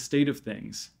at just the state of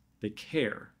things, they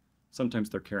care. Sometimes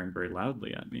they're caring very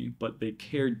loudly at me, but they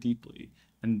care deeply.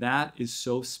 And that is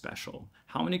so special.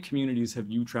 How many communities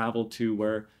have you traveled to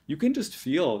where you can just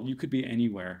feel you could be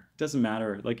anywhere? It doesn't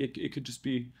matter. Like it could just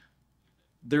be,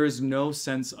 there is no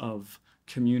sense of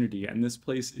community. And this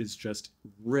place is just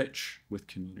rich with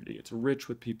community. It's rich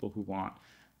with people who want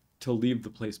to leave the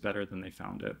place better than they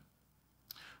found it.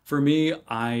 For me,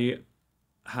 I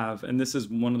have, and this is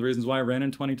one of the reasons why I ran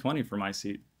in 2020 for my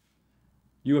seat.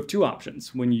 You have two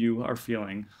options when you are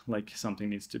feeling like something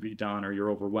needs to be done or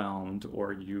you're overwhelmed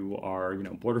or you are,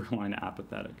 borderline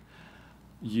apathetic.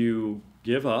 You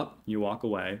give up, you walk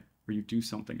away, or you do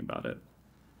something about it.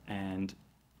 And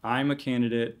I'm a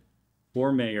candidate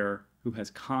for mayor who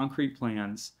has concrete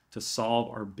plans to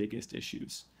solve our biggest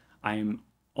issues. I am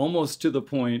almost to the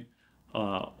point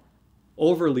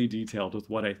overly detailed with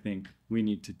what I think we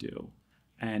need to do.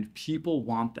 And people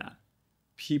want that.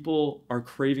 People are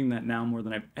craving that now more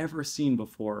than I've ever seen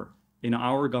before in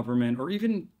our government, or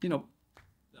even,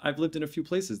 I've lived in a few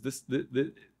places.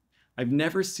 I've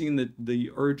never seen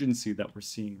the urgency that we're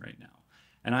seeing right now.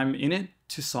 And I'm in it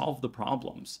to solve the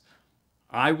problems.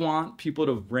 I want people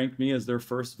to rank me as their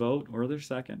first vote or their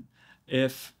second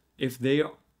if they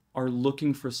are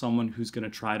looking for someone who's going to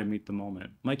try to meet the moment.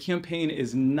 My campaign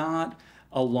is not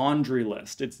a laundry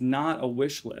list. It's not a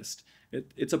wish list.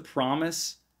 It's a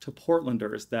promise to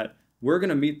Portlanders that we're going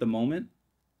to meet the moment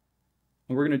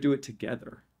and we're going to do it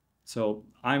together. So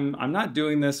I'm not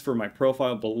doing this for my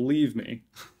profile, believe me.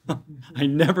 I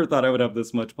never thought I would have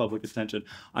this much public attention.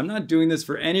 I'm not doing this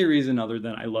for any reason other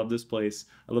than I love this place.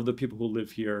 I love the people who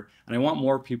live here, and I want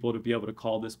more people to be able to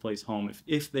call this place home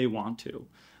if they want to.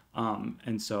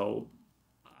 And so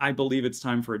I believe it's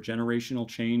time for a generational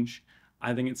change.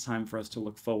 I think it's time for us to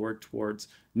look forward towards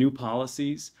new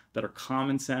policies that are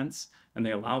common sense and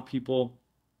they allow people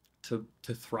to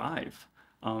thrive.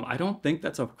 I don't think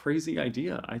that's a crazy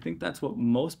idea. I think that's what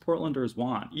most Portlanders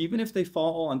want, even if they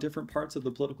fall on different parts of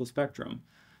the political spectrum.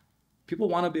 People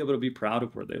want to be able to be proud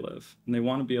of where they live, and they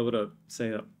want to be able to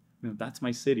say, that's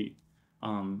my city.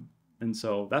 And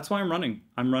so that's why I'm running.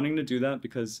 I'm running to do that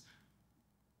because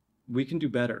we can do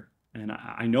better, and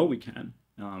I know we can.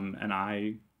 And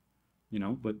I,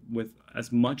 but with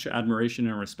as much admiration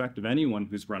and respect of anyone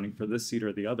who's running for this seat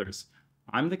or the others,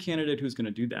 I'm the candidate who's going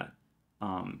to do that.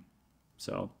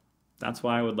 So that's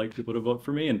why I would like people to vote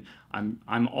for me. And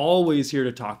I'm always here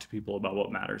to talk to people about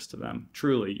what matters to them.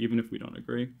 Truly, even if we don't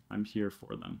agree, I'm here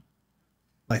for them.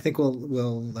 I think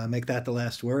we'll make that the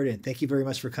last word. And thank you very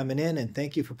much for coming in, and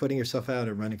thank you for putting yourself out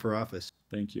and running for office.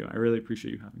 Thank you. I really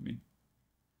appreciate you having me.